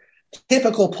house.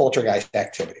 typical poltergeist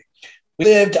activity. We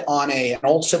lived on an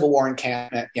old Civil War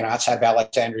encampment, outside of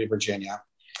Alexandria, Virginia.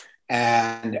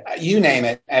 And you name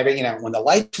it, when the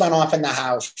lights went off in the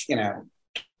house,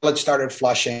 toilet started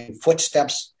flushing,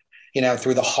 footsteps,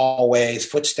 through the hallways,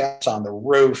 footsteps on the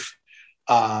roof.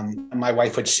 My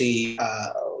wife would see,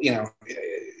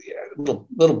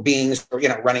 little beings,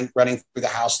 running through the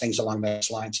house, things along those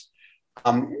lines.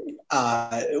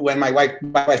 When my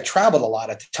wife traveled a lot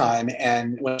at the time,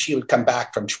 and when she would come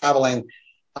back from traveling,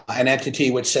 an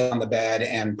entity would sit on the bed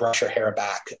and brush her hair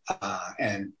back,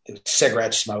 and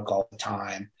cigarette smoke all the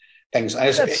time. Things.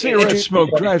 That cigarette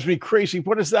smoke drives me crazy.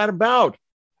 What is that about?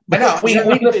 I know we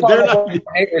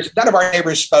neighbors. None of our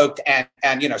neighbors smoked, and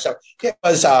so it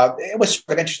was sort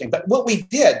of interesting. But what we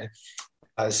did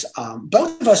was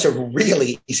both of us are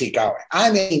really easygoing.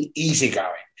 I mean, easygoing.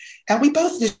 And we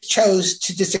both just chose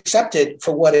to just accept it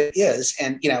for what it is.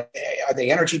 And, are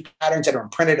they energy patterns that are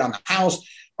imprinted on the house?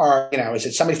 Or, is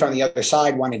it somebody from the other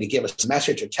side wanting to give us a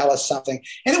message or tell us something?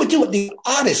 And it would do the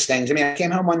oddest things. I mean, I came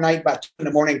home one night about 2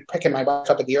 a.m, picking my wife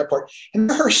up at the airport,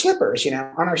 and her slippers, on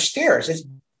our stairs. It's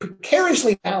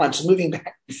precariously balanced, moving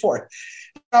back and forth.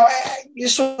 You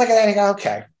just look at that and go,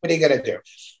 okay, what are you going to do?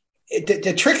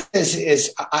 The trick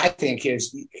is, I think, give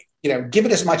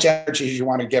it as much energy as you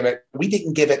want to give it. We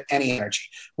didn't give it any energy.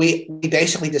 We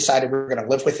basically decided we were going to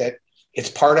live with it. It's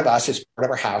part of us. It's part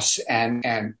of our house,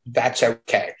 and that's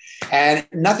okay. And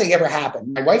nothing ever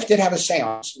happened. My wife did have a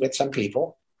seance with some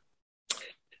people,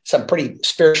 some pretty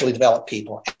spiritually developed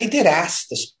people. They did ask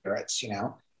the spirits,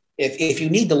 if you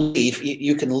need to leave,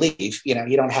 you can leave.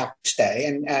 You don't have to stay.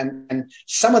 And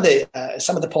some of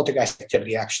the poltergeist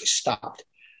activity actually stopped.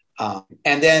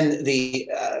 And then the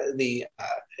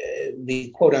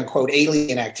quote unquote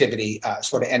alien activity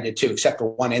sort of ended too, except for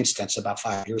one instance about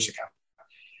 5 years ago.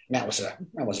 And that was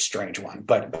a strange one,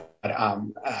 but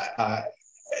I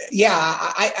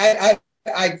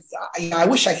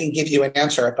wish I could give you an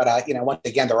answer, but once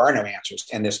again, there are no answers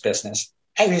in this business.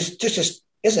 And there just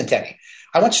isn't any.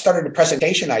 I once started a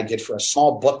presentation I did for a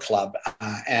small book club,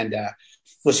 and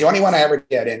was the only one I ever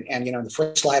did. And the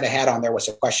first slide I had on there was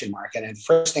a question mark. And the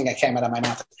first thing that came out of my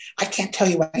mouth, I can't tell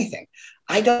you anything.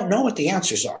 I don't know what the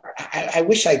answers are. I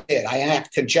wish I did. I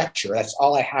have conjecture. That's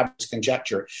all I have is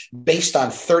conjecture based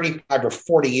on 35 or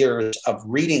 40 years of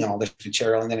reading all this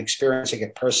material and then experiencing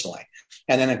it personally,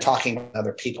 and then talking with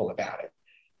other people about it.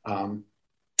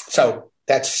 So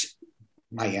that's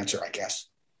my answer, I guess.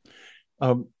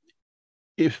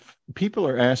 If people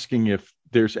are asking if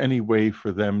there's any way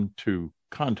for them to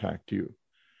contact you,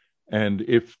 and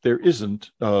if there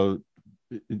isn't,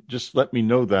 just let me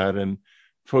know that. And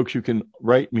folks, you can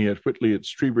write me at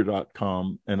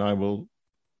whitley@strieber.com, and I will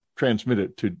transmit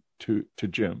it to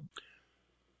Jim.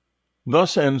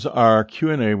 Thus ends our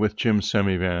Q&A with Jim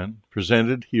Semivan,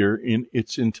 presented here in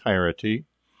its entirety.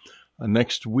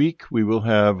 Next week, we will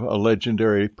have a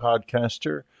legendary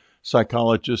podcaster,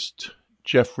 psychologist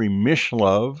Jeffrey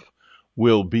Mishlove,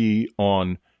 will be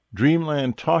on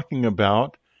Dreamland talking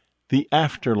about the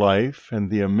afterlife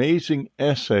and the amazing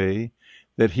essay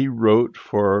that he wrote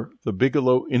for the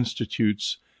Bigelow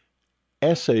Institute's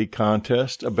essay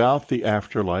contest about the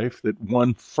afterlife that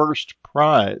won first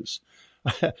prize.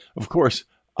 Of course,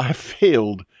 I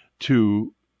failed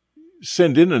to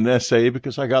send in an essay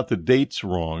because I got the dates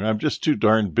wrong. I'm just too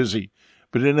darn busy.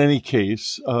 But in any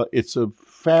case, it's a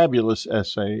fabulous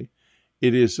essay.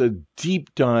 It is a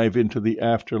deep dive into the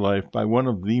afterlife by one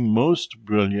of the most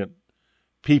brilliant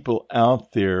people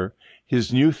out there.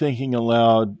 His New Thinking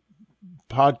Aloud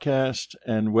podcast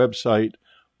and website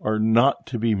are not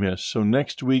to be missed. So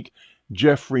next week,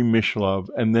 Jeffrey Mishlove,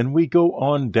 and then we go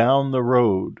on down the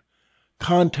road.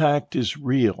 Contact is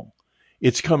real.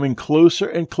 It's coming closer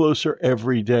and closer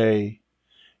every day.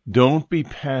 Don't be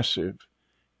passive.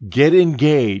 Get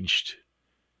engaged.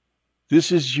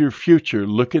 This is your future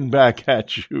looking back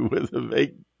at you with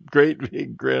a great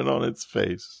big grin on its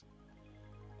face.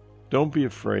 Don't be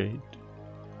afraid.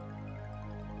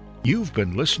 You've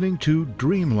been listening to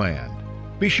Dreamland.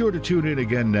 Be sure to tune in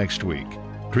again next week.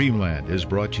 Dreamland is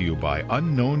brought to you by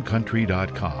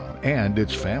UnknownCountry.com and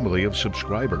its family of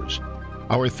subscribers.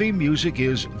 Our theme music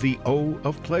is The O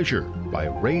of Pleasure by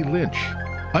Ray Lynch.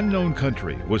 Unknown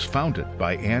Country was founded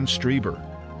by Ann Strieber.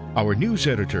 Our news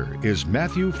editor is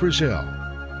Matthew Frizzell.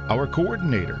 Our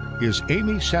coordinator is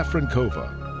Amy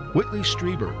Safrankova. Whitley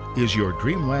Strieber is your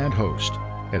Dreamland host,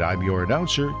 and I'm your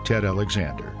announcer, Ted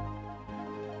Alexander.